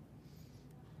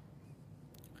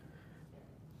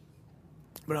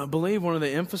 But I believe one of the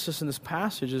emphasis in this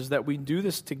passage is that we do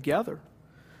this together.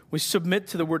 We submit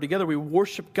to the Word together. We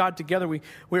worship God together. We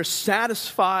are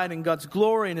satisfied in God's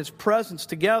glory and His presence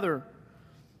together.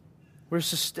 We're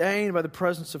sustained by the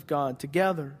presence of God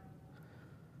together.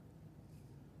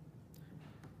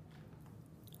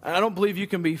 I don't believe you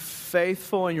can be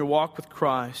faithful in your walk with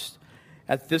Christ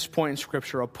at this point in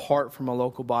Scripture apart from a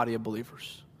local body of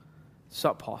believers. It's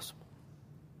not possible.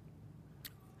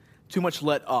 Too much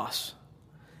let us.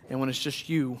 And when it's just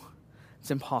you,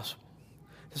 it's impossible.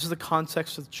 This is the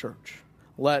context of the church.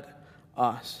 Let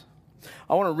us.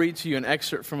 I want to read to you an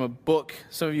excerpt from a book.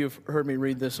 Some of you have heard me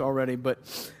read this already, but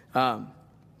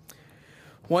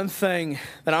one thing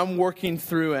that I'm working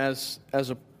through as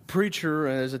a preacher,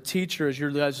 as a teacher, as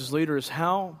your guys' leader, is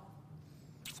how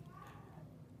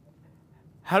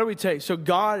do we take, so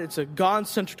God, it's a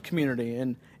God-centered community,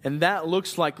 and that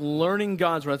looks like learning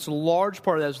God's Word. That's a large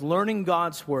part of that, is learning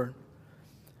God's Word.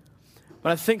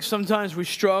 But I think sometimes we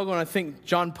struggle, and I think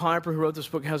John Piper, who wrote this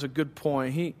book, has a good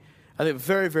point. I think a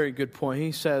very, very good point.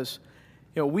 He says,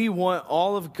 we want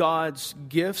all of God's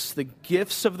gifts, the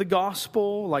gifts of the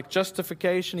gospel, like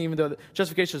justification, even though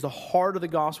justification is the heart of the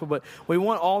gospel, but we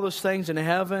want all those things in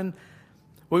heaven.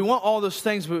 We want all those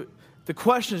things, but the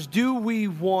question is, do we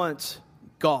want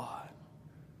God?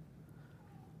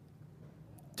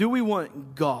 Do we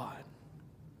want God?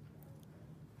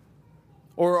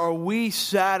 Or are we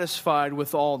satisfied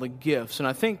with all the gifts? And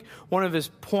I think one of his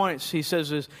points, he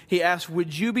says, is he asks,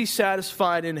 would you be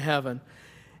satisfied in heaven?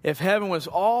 If heaven was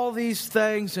all these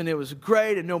things and it was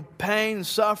great and no pain and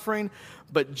suffering,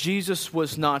 but Jesus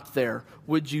was not there,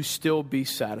 would you still be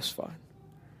satisfied?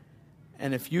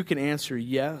 And if you can answer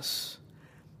yes,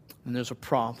 then there's a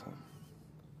problem.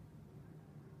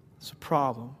 It's a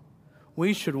problem.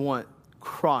 We should want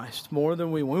Christ more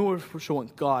than we should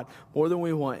want God more than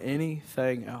we want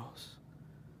anything else.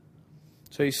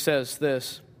 So he says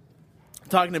this,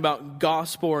 talking about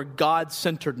gospel or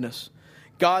God-centeredness.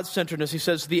 God-centeredness, he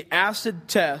says, the acid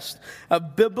test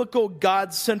of biblical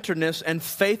God-centeredness and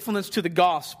faithfulness to the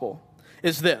gospel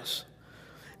is this.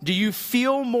 Do you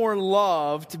feel more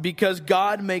loved because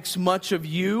God makes much of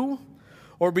you,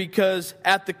 or because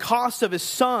at the cost of his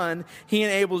Son, he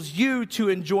enables you to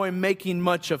enjoy making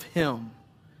much of him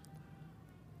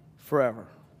forever?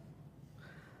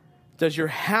 Does your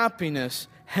happiness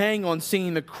hang on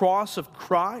seeing the cross of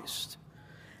Christ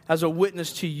as a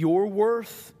witness to your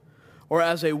worth, or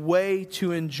as a way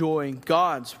to enjoy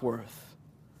God's worth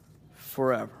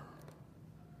forever?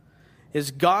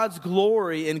 Is God's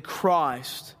glory in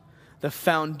Christ the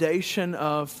foundation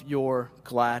of your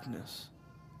gladness?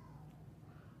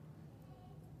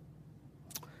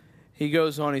 He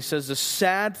goes on, he says, the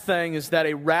sad thing is that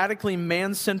a radically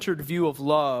man-centered view of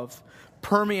love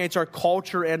permeates our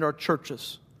culture and our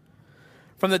churches.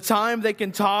 From the time they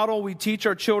can toddle, we teach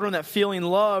our children that feeling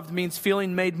loved means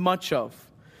feeling made much of.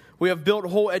 We have built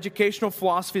whole educational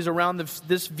philosophies around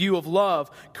this view of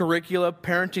love: curricula,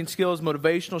 parenting skills,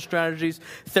 motivational strategies,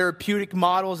 therapeutic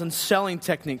models, and selling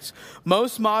techniques.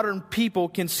 Most modern people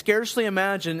can scarcely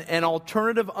imagine an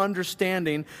alternative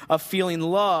understanding of feeling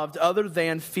loved other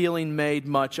than feeling made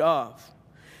much of.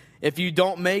 If you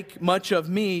don't make much of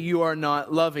me, you are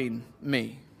not loving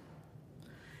me.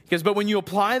 But when you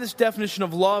apply this definition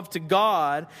of love to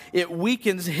God, it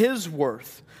weakens his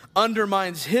worth,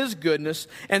 undermines his goodness,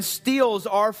 and steals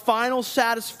our final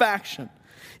satisfaction.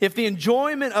 If the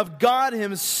enjoyment of God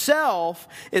himself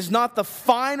is not the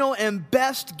final and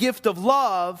best gift of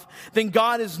love, then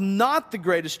God is not the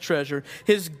greatest treasure.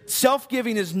 His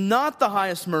self-giving is not the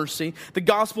highest mercy. The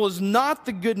gospel is not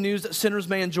the good news that sinners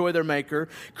may enjoy their Maker.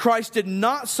 Christ did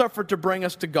not suffer to bring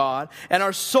us to God, and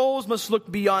our souls must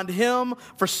look beyond him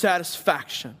for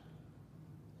satisfaction.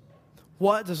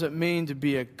 What does it mean to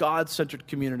be a God-centered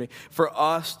community? For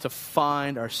us to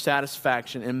find our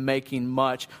satisfaction in making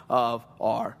much of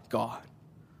our God.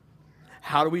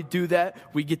 How do we do that?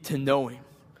 We get to know him.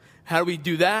 How do we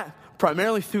do that?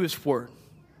 Primarily through his word.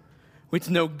 We get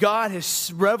to know God,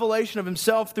 his revelation of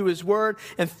himself through his word,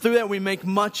 and through that we make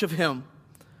much of him.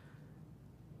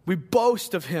 We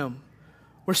boast of him.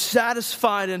 We're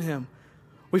satisfied in him.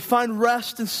 We find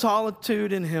rest and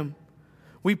solitude in him.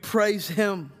 We praise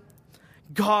him.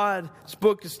 God's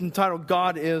book is entitled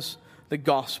God is the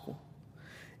Gospel.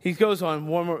 He goes on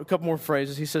a couple more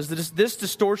phrases. He says, this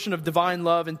distortion of divine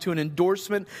love into an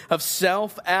endorsement of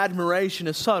self-admiration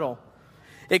is subtle.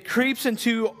 It creeps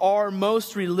into our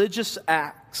most religious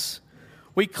acts.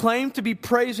 We claim to be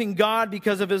praising God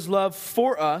because of his love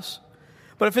for us,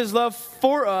 but if his love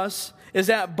for us is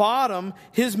at bottom,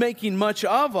 his making much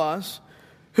of us,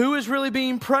 who is really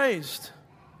being praised?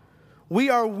 We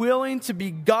are willing to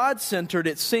be God-centered,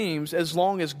 it seems, as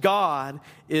long as God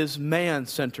is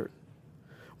man-centered.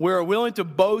 We are willing to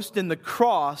boast in the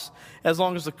cross as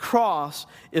long as the cross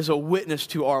is a witness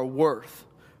to our worth.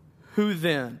 Who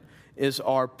then is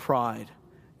our pride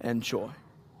and joy?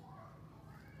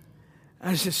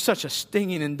 And it's just such a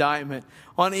stinging indictment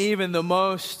on even the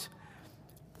most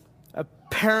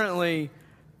apparently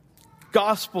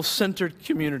gospel-centered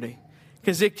community,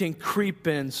 because it can creep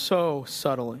in so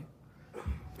subtly.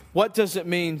 What does it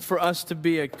mean for us to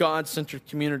be a God-centered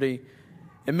community?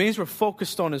 It means we're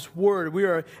focused on his word. We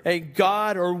are a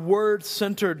God or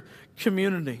word-centered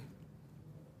community.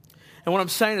 And what I'm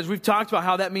saying is, we've talked about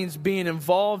how that means being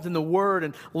involved in the word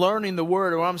and learning the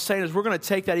word. And what I'm saying is, we're going to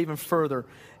take that even further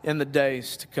in the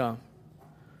days to come.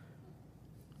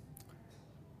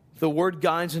 The word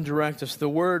guides and directs us. The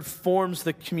word forms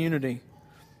the community.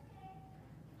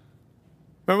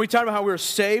 Remember, we talked about how we were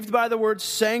saved by the word,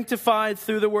 sanctified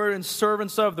through the word, and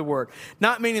servants of the word.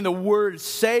 Not meaning the word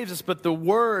saves us, but the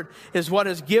word is what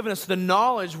has given us the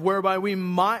knowledge whereby we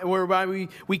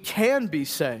can be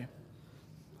saved.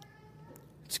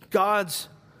 It's God's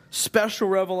special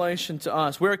revelation to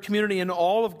us. We're a community in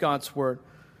all of God's word.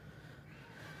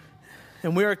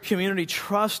 And we're a community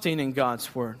trusting in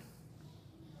God's word.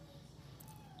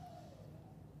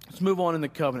 Let's move on in the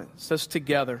covenant. It says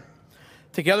together.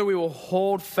 Together we will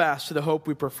hold fast to the hope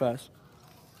we profess.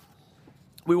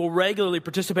 We will regularly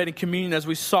participate in communion as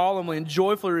we solemnly and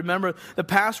joyfully remember the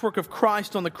past work of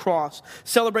Christ on the cross,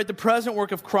 celebrate the present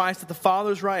work of Christ at the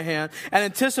Father's right hand, and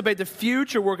anticipate the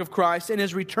future work of Christ in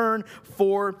His return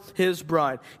for His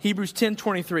bride. Hebrews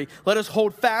 10:23. Let us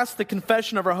hold fast the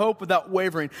confession of our hope without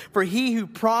wavering, for He who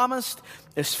promised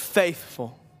is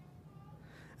faithful.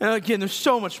 And again, there's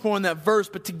so much more in that verse,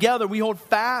 but together we hold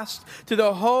fast to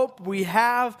the hope we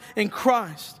have in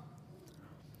Christ.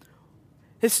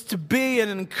 It's to be an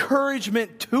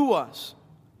encouragement to us.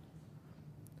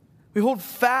 We hold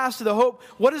fast to the hope.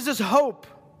 What is this hope?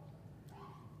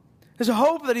 There's a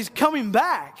hope that He's coming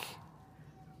back.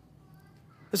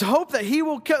 There's a hope that He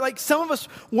will come. Like some of us,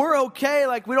 we're okay.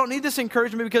 Like we don't need this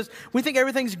encouragement because we think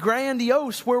everything's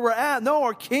grandiose where we're at. No,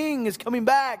 our King is coming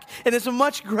back. And it's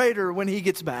much greater when He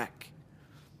gets back.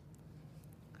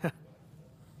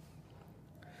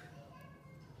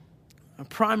 A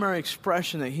primary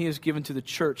expression that He has given to the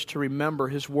church to remember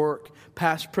His work,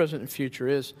 past, present, and future,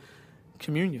 is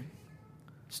communion.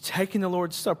 It's taking the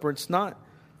Lord's Supper. It's not,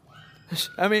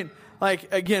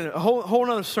 again, a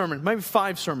whole other sermon, maybe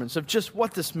 5 sermons of just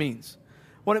what this means,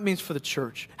 what it means for the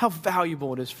church, how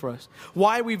valuable it is for us,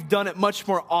 why we've done it much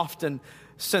more often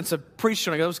since a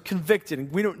preacher I was convicted,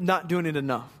 and we're not doing it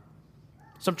enough.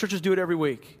 Some churches do it every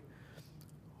week.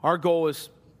 Our goal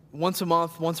is once a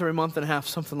month, once every month and a half,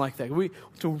 something like that. We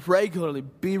to regularly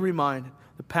be reminded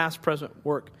the past, present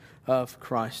work of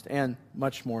Christ and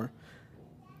much more.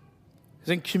 As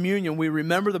in communion, we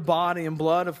remember the body and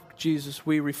blood of Jesus.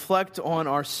 We reflect on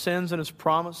our sins and His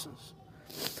promises.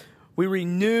 We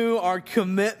renew our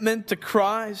commitment to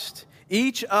Christ,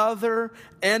 each other,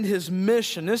 and His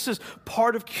mission. This is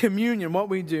part of communion, what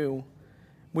we do.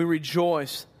 We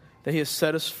rejoice that He has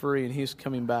set us free and He is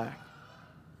coming back.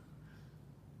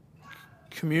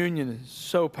 Communion is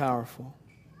so powerful.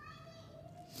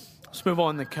 Let's move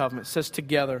on to the covenant. It says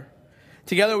together.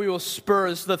 Together we will spur.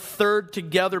 This is the third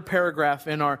together paragraph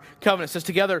in our covenant. It says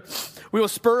together we will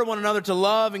spur one another to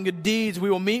love and good deeds. We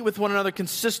will meet with one another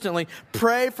consistently,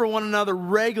 pray for one another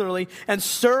regularly, and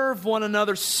serve one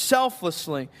another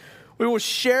selflessly. We will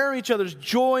share each other's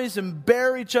joys and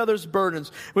bear each other's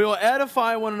burdens. We will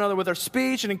edify one another with our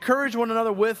speech and encourage one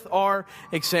another with our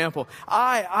example.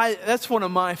 That's one of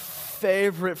my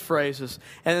favorite phrases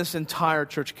in this entire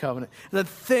church covenant. And I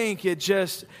think it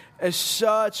just is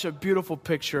such a beautiful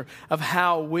picture of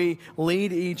how we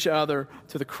lead each other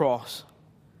to the cross.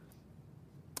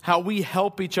 How we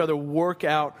help each other work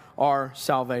out our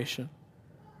salvation.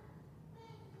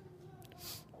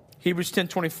 Hebrews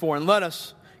 10:24, and let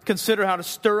us consider how to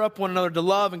stir up one another to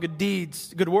love and good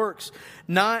deeds, good works,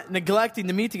 not neglecting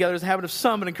to meet together as a habit of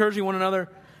some, but encouraging one another,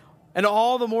 and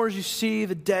all the more as you see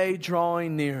the day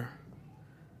drawing near.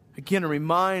 Again, a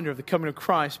reminder of the coming of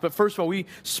Christ. But first of all, we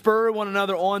spur one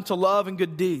another on to love and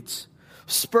good deeds.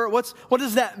 What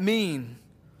does that mean?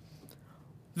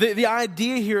 The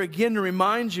idea here, again, to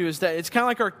remind you, is that it's kind of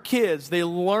like our kids. They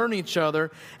learn each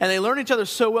other, and they learn each other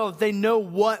so well that they know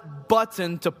what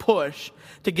button to push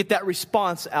to get that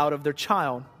response out of their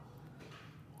child.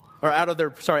 Or out of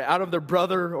their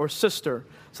brother or sister.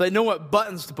 So they know what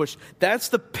buttons to push. That's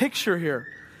the picture here.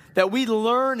 That we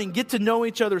learn and get to know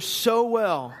each other so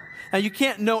well. Now, you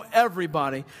can't know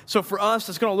everybody. So for us,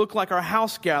 it's going to look like our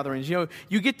house gatherings. You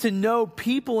get to know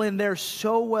people in there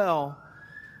so well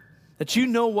that you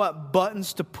know what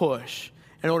buttons to push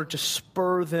in order to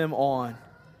spur them on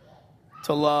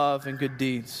to love and good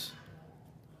deeds.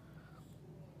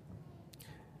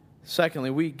 Secondly,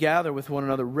 we gather with one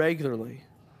another regularly.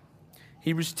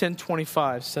 Hebrews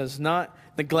 10:25 says, not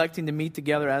neglecting to meet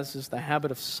together as is the habit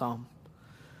of some.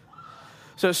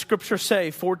 So Scripture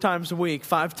say 4 times a week,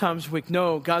 5 times a week.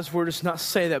 No, God's Word does not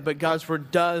say that, but God's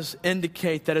Word does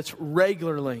indicate that it's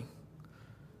regularly.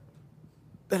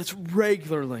 That it's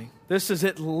regularly. This is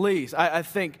at least, I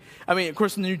think, of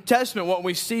course, in the New Testament, what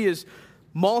we see is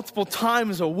multiple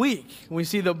times a week. We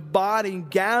see the body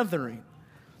gathering.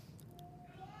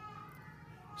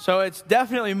 So it's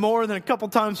definitely more than a couple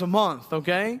times a month,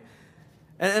 okay?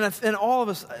 And all of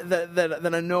us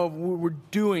that I know of, we're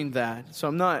doing that. So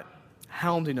I'm not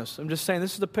hounding us. I'm just saying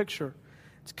this is the picture.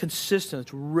 It's consistent.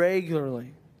 It's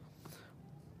regularly.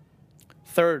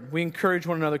 Third, we encourage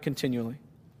one another continually.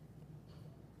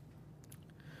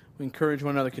 We encourage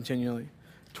one another continually.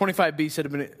 25b said,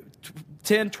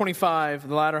 10:25,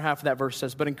 the latter half of that verse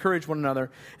says, but encourage one another,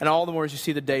 and all the more as you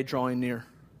see the day drawing near.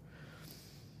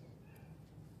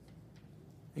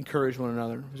 Encourage one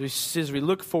another. As we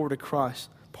look forward to Christ,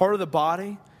 part of the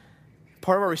body,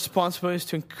 part of our responsibility is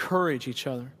to encourage each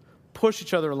other, push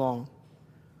each other along,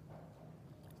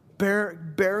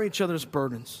 bear each other's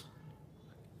burdens,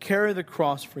 carry the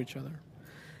cross for each other.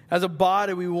 As a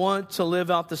body, we want to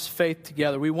live out this faith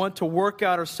together. We want to work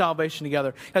out our salvation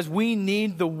together. As we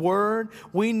need the Word,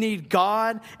 we need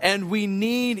God, and we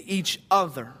need each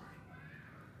other.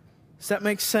 Does that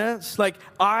make sense? Like,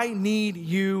 I need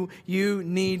you, you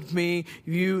need me,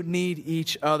 you need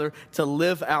each other to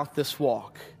live out this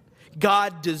walk.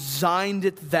 God designed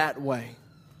it that way.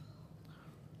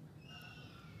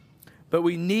 But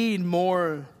we need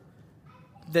more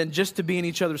than just to be in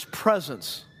each other's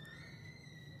presence.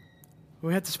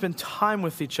 We have to spend time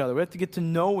with each other. We have to get to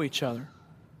know each other.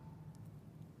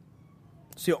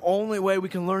 It's the only way we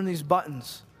can learn these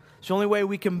buttons. It's the only way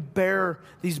we can bear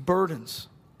these burdens.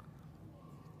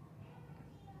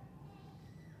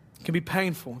 It can be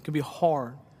painful. It can be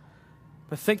hard.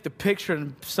 But I think the picture,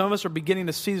 and some of us are beginning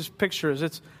to see this picture, is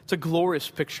it's a glorious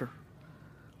picture.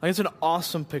 Like, it's an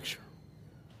awesome picture.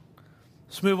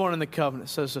 Let's move on in the covenant.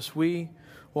 It says this: we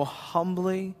will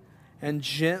humbly and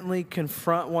gently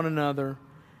confront one another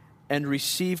and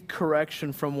receive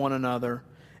correction from one another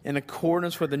in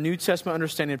accordance with the New Testament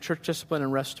understanding of church discipline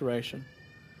and restoration.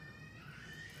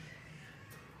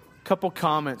 A couple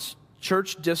comments.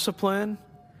 Church discipline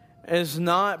is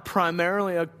not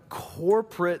primarily a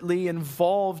corporately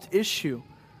involved issue.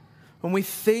 When we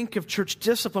think of church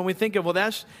discipline, we think of, well,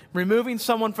 that's removing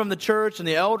someone from the church and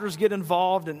the elders get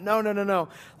involved. And no.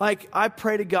 Like, I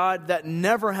pray to God that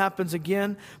never happens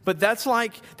again. But that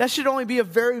should only be a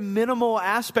very minimal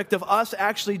aspect of us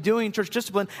actually doing church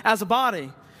discipline as a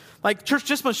body. Like, church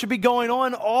discipline should be going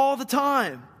on all the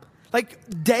time.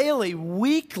 Like, daily,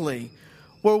 weekly,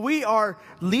 where we are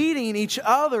leading each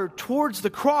other towards the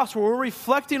cross, where we're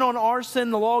reflecting on our sin,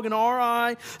 the log in our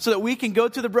eye, so that we can go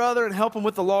to the brother and help them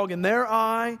with the log in their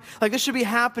eye. Like, this should be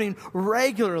happening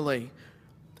regularly.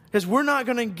 Because we're not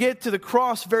going to get to the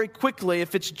cross very quickly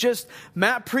if it's just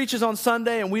Matt preaches on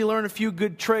Sunday and we learn a few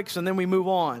good tricks and then we move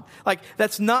on. Like,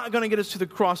 that's not going to get us to the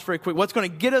cross very quick. What's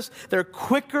going to get us there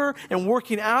quicker and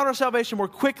working out our salvation more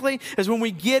quickly is when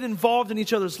we get involved in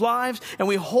each other's lives and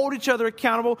we hold each other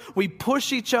accountable, we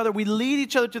push each other, we lead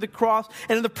each other to the cross,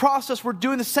 and in the process we're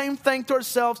doing the same thing to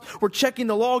ourselves. We're checking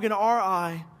the log in our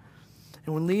eye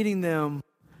and we're leading them.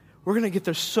 We're going to get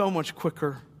there so much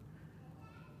quicker.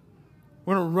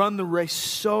 We're going to run the race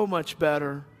so much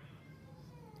better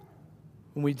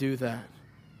when we do that.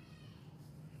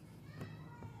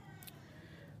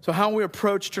 So how we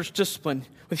approach church discipline: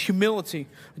 with humility,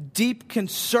 deep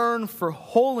concern for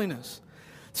holiness.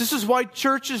 This is why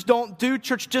churches don't do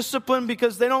church discipline,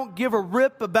 because they don't give a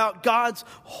rip about God's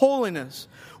holiness.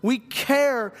 We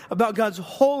care about God's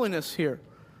holiness here.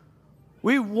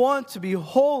 We want to be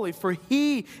holy, for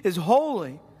He is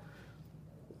holy.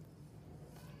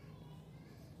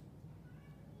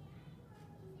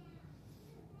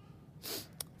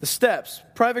 The steps: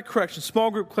 private correction, small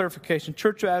group clarification,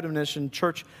 church admonition,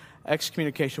 church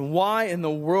excommunication. Why in the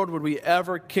world would we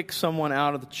ever kick someone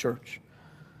out of the church?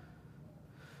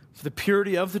 For the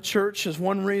purity of the church is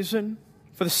one reason,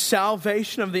 for the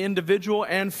salvation of the individual,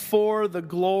 and for the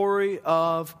glory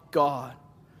of God.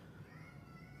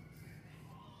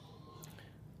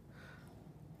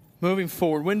 Moving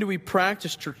forward, when do we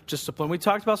practice church discipline? We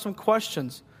talked about some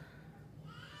questions.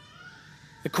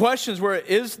 The questions were,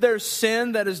 is there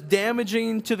sin that is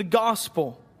damaging to the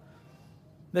gospel?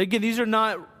 Again, these are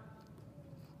not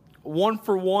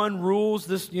one-for-one rules,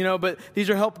 but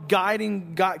these are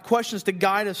questions to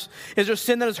guide us. Is there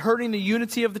sin that is hurting the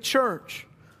unity of the church?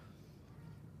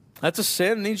 That's a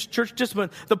sin. It needs church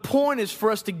discipline. The point is for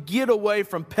us to get away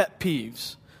from pet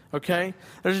peeves. Okay?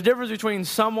 There's a difference between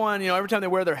someone, every time they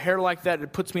wear their hair like that,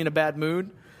 it puts me in a bad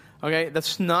mood. Okay?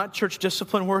 That's not church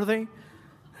discipline worthy.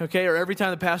 Okay, or every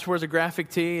time the pastor wears a graphic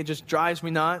tee, it just drives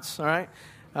me nuts, all right?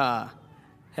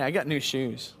 Hey, I got new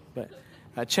shoes, but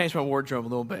I changed my wardrobe a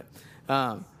little bit.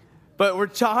 But we're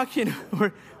talking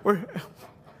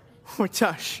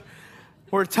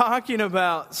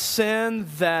about sin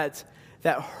that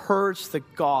hurts the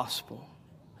gospel,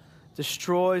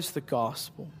 destroys the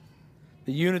gospel,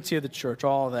 the unity of the church,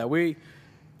 all of that.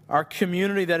 Our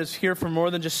community that is here for more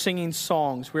than just singing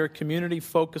songs. We're a community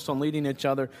focused on leading each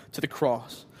other to the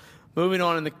cross. Moving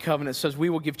on in the covenant, it says, we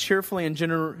will give cheerfully and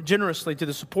generously to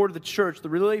the support of the church, the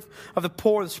relief of the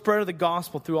poor, the spread of the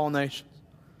gospel through all nations.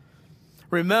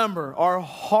 Remember, our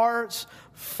hearts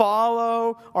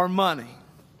follow our money.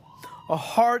 Our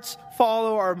hearts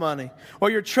follow our money. Where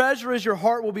your treasure is, your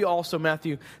heart will be also,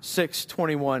 Matthew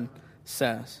 6:21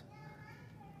 says.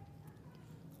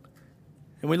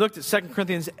 And we looked at 2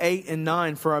 Corinthians 8 and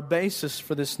 9 for our basis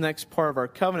for this next part of our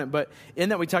covenant. But in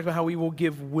that we talked about how we will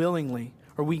give willingly,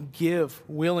 or we give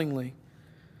willingly.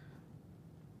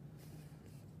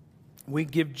 We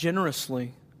give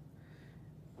generously.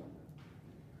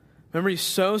 Remember, you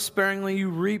sow sparingly, you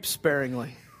reap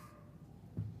sparingly.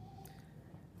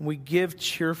 And we give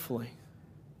cheerfully.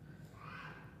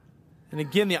 And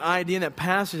again, the idea in that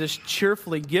passage is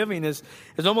cheerfully giving is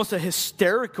almost a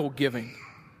hysterical giving.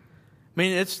 I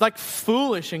mean, it's like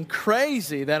foolish and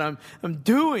crazy that I'm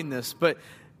doing this, but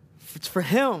it's for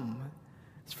Him.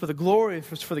 It's for the glory,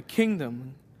 it's for the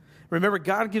kingdom. Remember,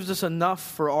 God gives us enough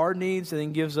for our needs and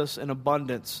then gives us an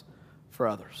abundance for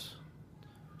others.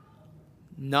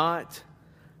 Not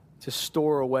to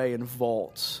store away in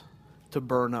vaults to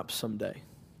burn up someday.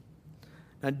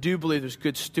 I do believe there's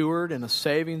good steward and a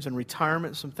savings and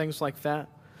retirement, some things like that.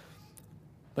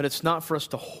 But it's not for us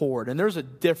to hoard. And there's a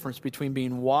difference between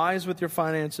being wise with your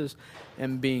finances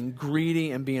and being greedy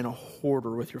and being a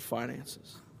hoarder with your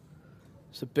finances.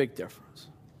 It's a big difference.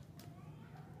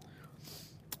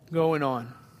 Going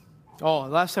on.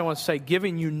 Last thing I want to say,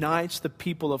 giving unites the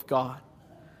people of God.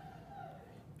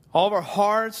 All of our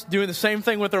hearts doing the same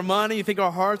thing with our money. You think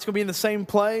our heart's going to be in the same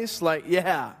place?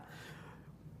 Yeah.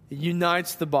 It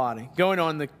unites the body. Going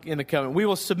on in the covenant. We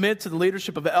will submit to the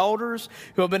leadership of elders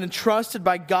who have been entrusted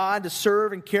by God to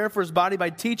serve and care for His body by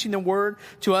teaching the word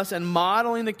to us and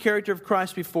modeling the character of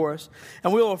Christ before us.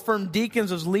 And we will affirm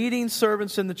deacons as leading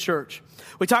servants in the church.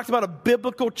 We talked about a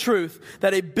biblical truth,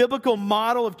 that a biblical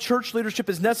model of church leadership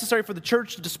is necessary for the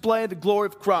church to display the glory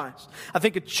of Christ. I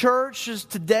think churches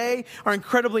today are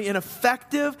incredibly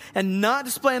ineffective and not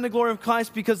displaying the glory of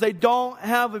Christ because they don't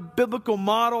have a biblical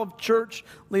model of church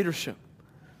leadership.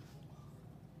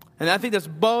 And I think that's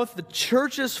both the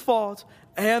church's fault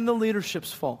and the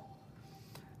leadership's fault.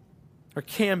 Or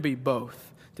can be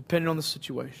both, depending on the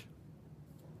situation.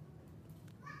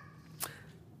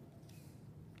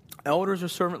 Elders are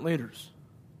servant leaders.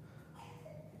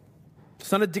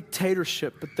 It's not a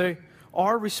dictatorship, but they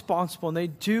are responsible and they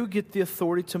do get the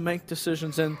authority to make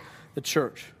decisions in the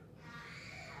church.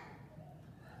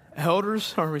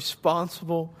 Elders are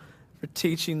responsible for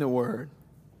teaching the word.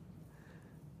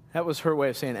 That was her way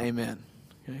of saying amen.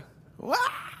 Okay? Wow!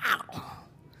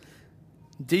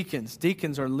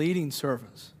 Deacons are leading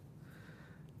servants.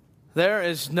 There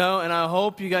is no, and I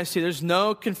hope you guys see, there's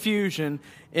no confusion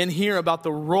in here about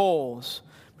the roles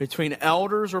between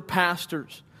elders or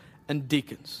pastors and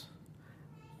deacons.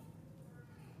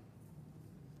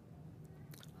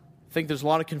 I think there's a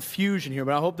lot of confusion here,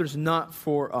 but I hope there's not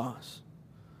for us.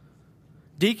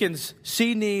 Deacons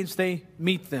see needs, they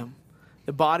meet them.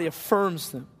 The body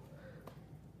affirms them.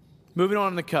 Moving on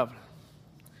in the covenant.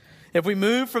 If we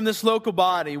move from this local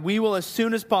body, we will as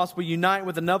soon as possible unite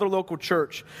with another local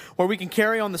church where we can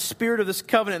carry on the spirit of this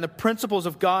covenant and the principles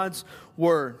of God's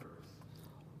word.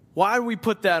 Why do we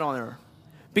put that on there?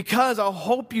 Because I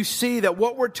hope you see that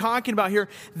what we're talking about here,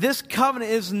 this covenant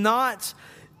is not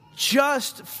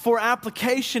just for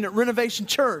application at Renovation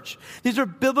Church. These are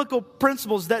biblical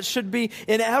principles that should be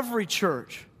in every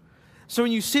church. So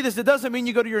when you see this, it doesn't mean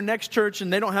you go to your next church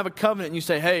and they don't have a covenant and you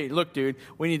say, hey, look, dude,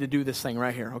 we need to do this thing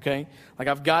right here, okay? Like,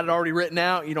 I've got it already written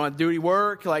out. You don't have to do any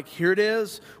work. Like, here it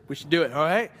is. We should do it, all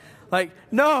right? Like,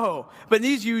 no. But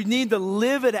you need to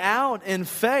live it out in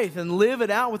faith and live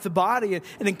it out with the body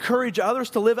and encourage others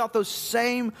to live out those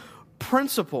same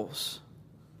principles,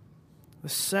 the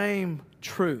same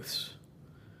truths.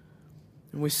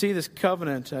 And we see this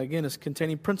covenant, again, as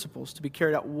containing principles to be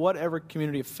carried out whatever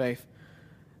community of faith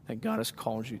that God has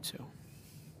called you to.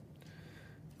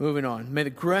 Moving on. May the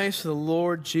grace of the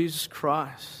Lord Jesus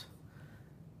Christ.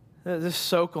 Let's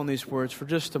soak on these words for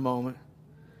just a moment.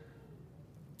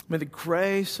 May the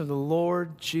grace of the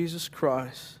Lord Jesus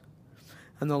Christ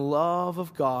and the love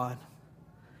of God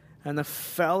and the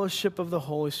fellowship of the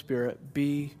Holy Spirit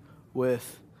be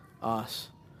with us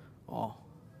all.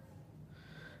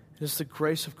 It is the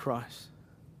grace of Christ.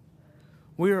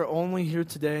 We are only here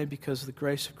today because of the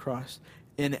grace of Christ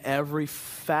in every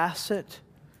facet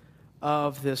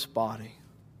of this body.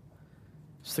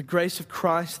 It's the grace of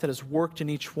Christ that has worked in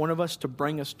each one of us to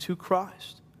bring us to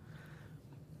Christ.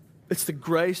 It's the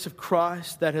grace of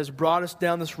Christ that has brought us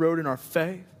down this road in our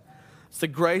faith. It's the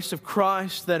grace of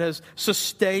Christ that has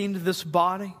sustained this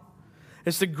body.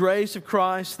 It's the grace of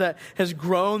Christ that has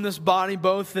grown this body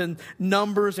both in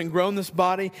numbers and grown this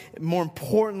body, more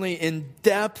importantly, in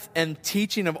depth and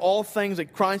teaching of all things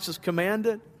that Christ has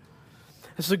commanded.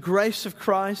 It's the grace of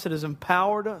Christ that has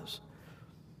empowered us.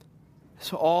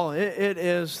 So it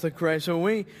is the grace. So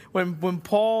when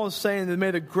Paul is saying that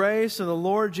may the grace of the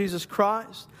Lord Jesus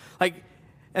Christ,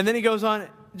 and then he goes on,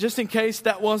 just in case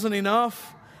that wasn't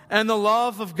enough, and the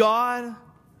love of God,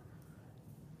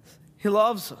 He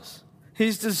loves us.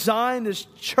 He's designed His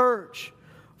church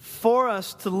for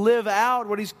us to live out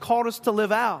what He's called us to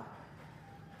live out.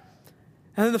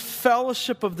 And then the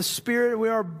fellowship of the Spirit, we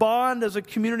are bond as a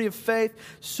community of faith,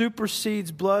 supersedes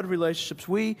blood relationships.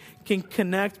 We can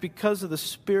connect because of the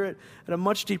Spirit at a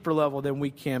much deeper level than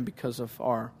we can because of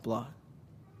our blood.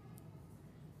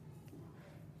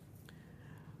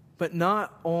 But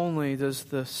not only does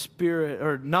the Spirit,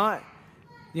 or not,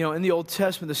 in the Old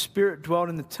Testament, the Spirit dwelt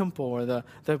in the temple, or the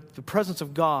presence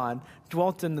of God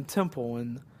dwelt in the temple, or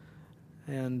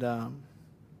in the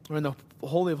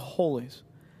Holy of Holies.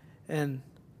 And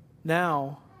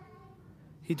now,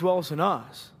 He dwells in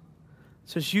us.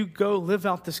 So as you go live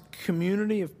out this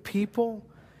community of people,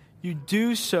 you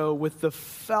do so with the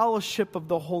fellowship of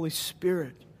the Holy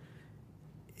Spirit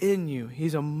in you.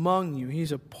 He's among you.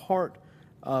 He's a part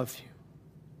of you.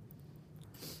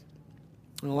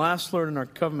 And the last word in our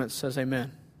covenant says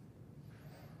amen.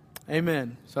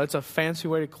 Amen. So that's a fancy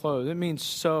way to close. It means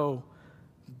so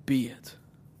be it.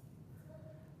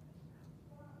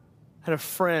 I had a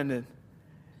friend, and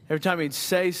every time he'd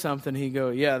say something, he'd go,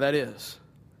 yeah, that is.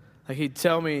 Like he'd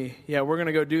tell me, yeah, we're going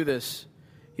to go do this.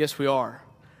 Yes, we are.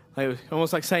 Like,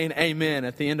 almost like saying amen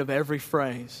at the end of every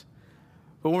phrase.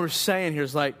 But what we're saying here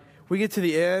is like, we get to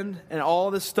the end and all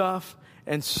this stuff,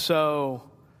 and so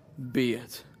be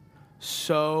it.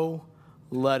 So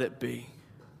let it be.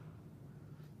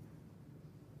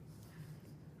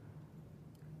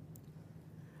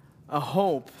 I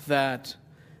hope that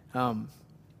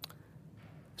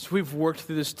as we've worked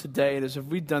through this today, and as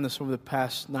we've done this over the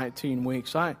past 19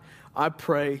 weeks, I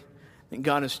pray that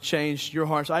God has changed your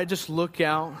hearts. I just look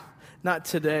out, not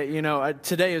today,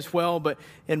 today as well, but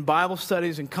in Bible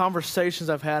studies and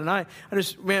conversations I've had, and I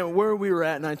just, where we were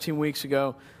at 19 weeks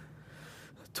ago,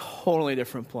 a totally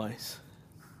different place.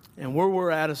 And where we're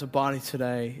at as a body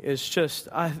today is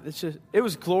it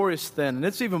was glorious then, and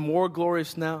it's even more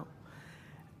glorious now.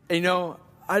 And,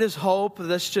 I just hope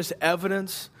that's just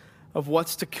evidence of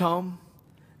what's to come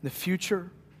in the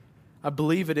future. I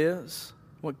believe it is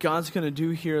what God's going to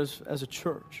do here as a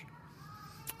church.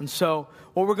 And so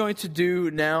what we're going to do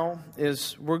now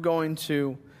is we're going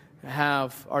to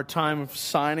have our time of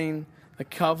signing the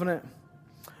covenant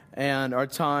and our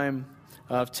time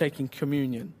of taking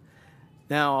communion.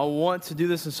 Now, I want to do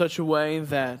this in such a way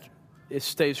that it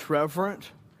stays reverent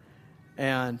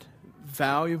and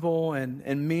valuable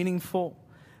and meaningful.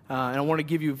 And I want to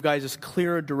give you guys as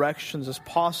clear directions as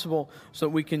possible so that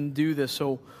we can do this.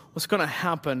 So what's going to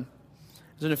happen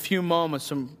is in a few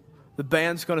moments, the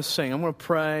band's going to sing. I'm going to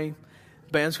pray.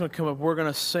 The band's going to come up. We're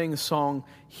going to sing the song,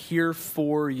 Here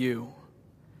For You.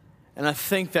 And I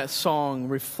think that song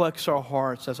reflects our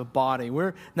hearts as a body.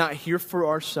 We're not here for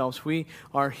ourselves. We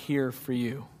are here for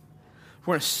you.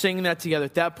 We're going to sing that together.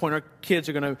 At that point, our kids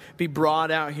are going to be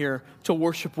brought out here to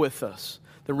worship with us,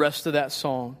 the rest of that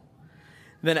song.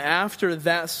 Then after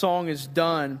that song is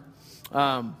done,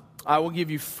 I will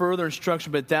give you further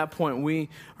instruction, but at that point, we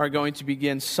are going to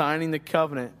begin signing the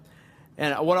covenant.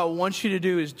 And what I want you to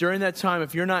do is during that time,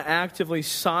 if you're not actively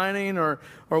signing or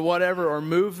whatever, or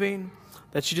moving,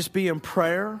 that you just be in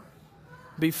prayer,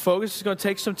 be focused. It's going to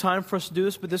take some time for us to do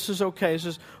this, but this is okay. It's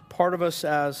just part of us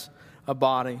as a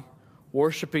body,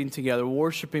 worshiping together,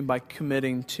 worshiping by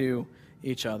committing to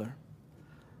each other.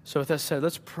 So with that said,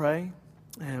 let's pray,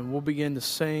 and we'll begin to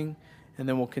sing, and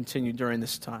then we'll continue during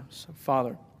this time. So,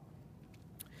 Father,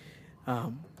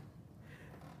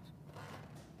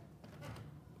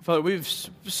 we've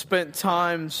spent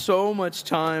so much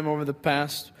time over the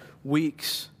past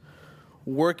weeks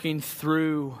working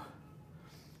through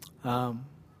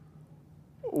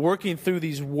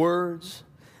these words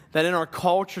that in our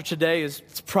culture today is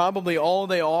probably all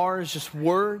they are is just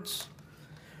words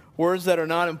that are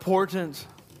not important,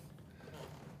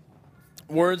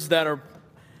 words that are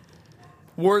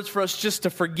words for us just to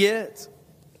forget.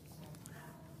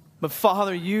 But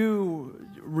Father, you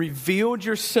revealed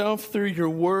yourself through your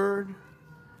word.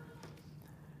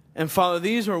 And Father,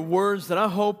 these are words that I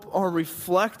hope are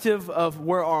reflective of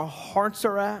where our hearts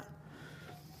are at.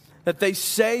 That they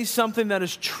say something that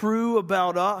is true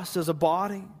about us as a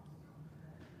body.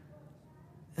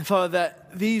 And Father,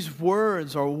 that these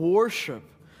words are worship.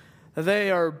 That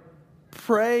they are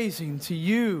praising to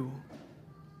you.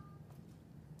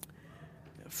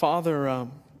 Father,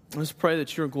 let's pray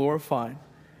that you're glorified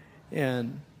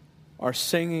in our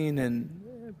singing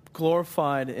and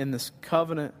glorified in this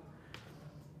covenant.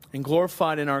 And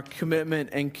glorified in our commitment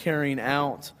and carrying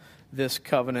out this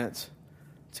covenant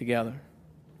together.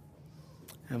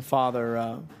 And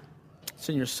Father, it's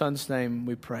in your Son's name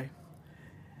we pray.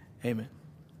 Amen.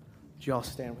 Would you all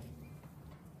stand with me?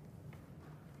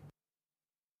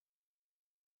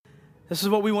 This is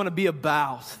what we want to be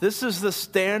about. This is the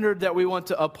standard that we want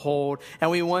to uphold and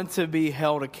we want to be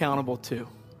held accountable to.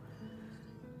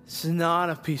 It's not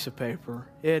a piece of paper.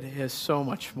 It is so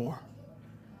much more.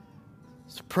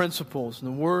 It's the principles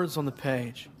and the words on the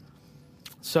page.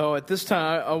 So at this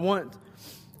time, I want,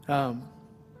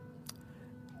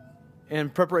 in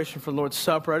preparation for the Lord's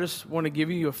Supper, I just want to give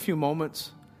you a few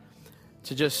moments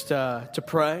to just to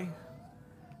pray,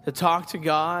 to talk to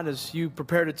God as you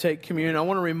prepare to take communion. I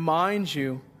want to remind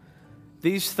you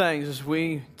these things as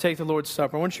we take the Lord's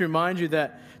Supper. I want you to remind you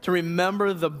that to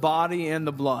remember the body and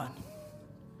the blood.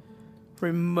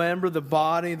 Remember the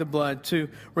body, the blood, to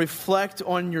reflect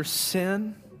on your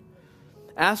sin.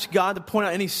 Ask God to point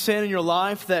out any sin in your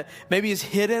life that maybe is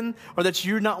hidden or that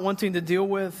you're not wanting to deal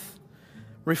with.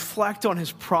 Reflect on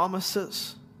His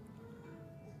promises.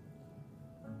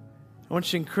 I want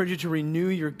to encourage you to renew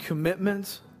your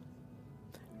commitment.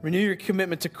 Renew your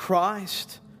commitment to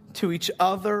Christ, to each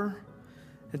other,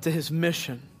 and to His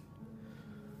mission.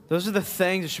 Those are the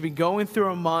things that should be going through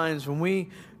our minds when we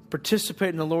participate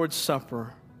in the Lord's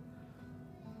Supper.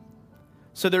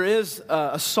 So there is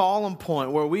a solemn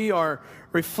point where we are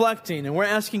reflecting and we're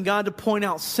asking God to point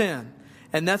out sin.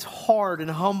 And that's hard and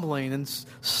humbling and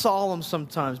solemn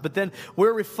sometimes. But then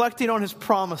we're reflecting on His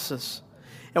promises.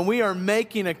 And we are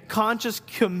making a conscious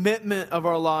commitment of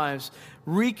our lives,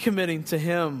 recommitting to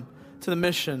Him, to the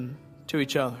mission, to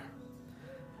each other.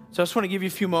 So I just want to give you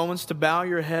a few moments to bow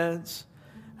your heads,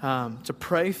 to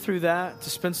pray through that, to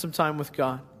spend some time with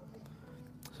God.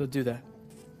 So do that.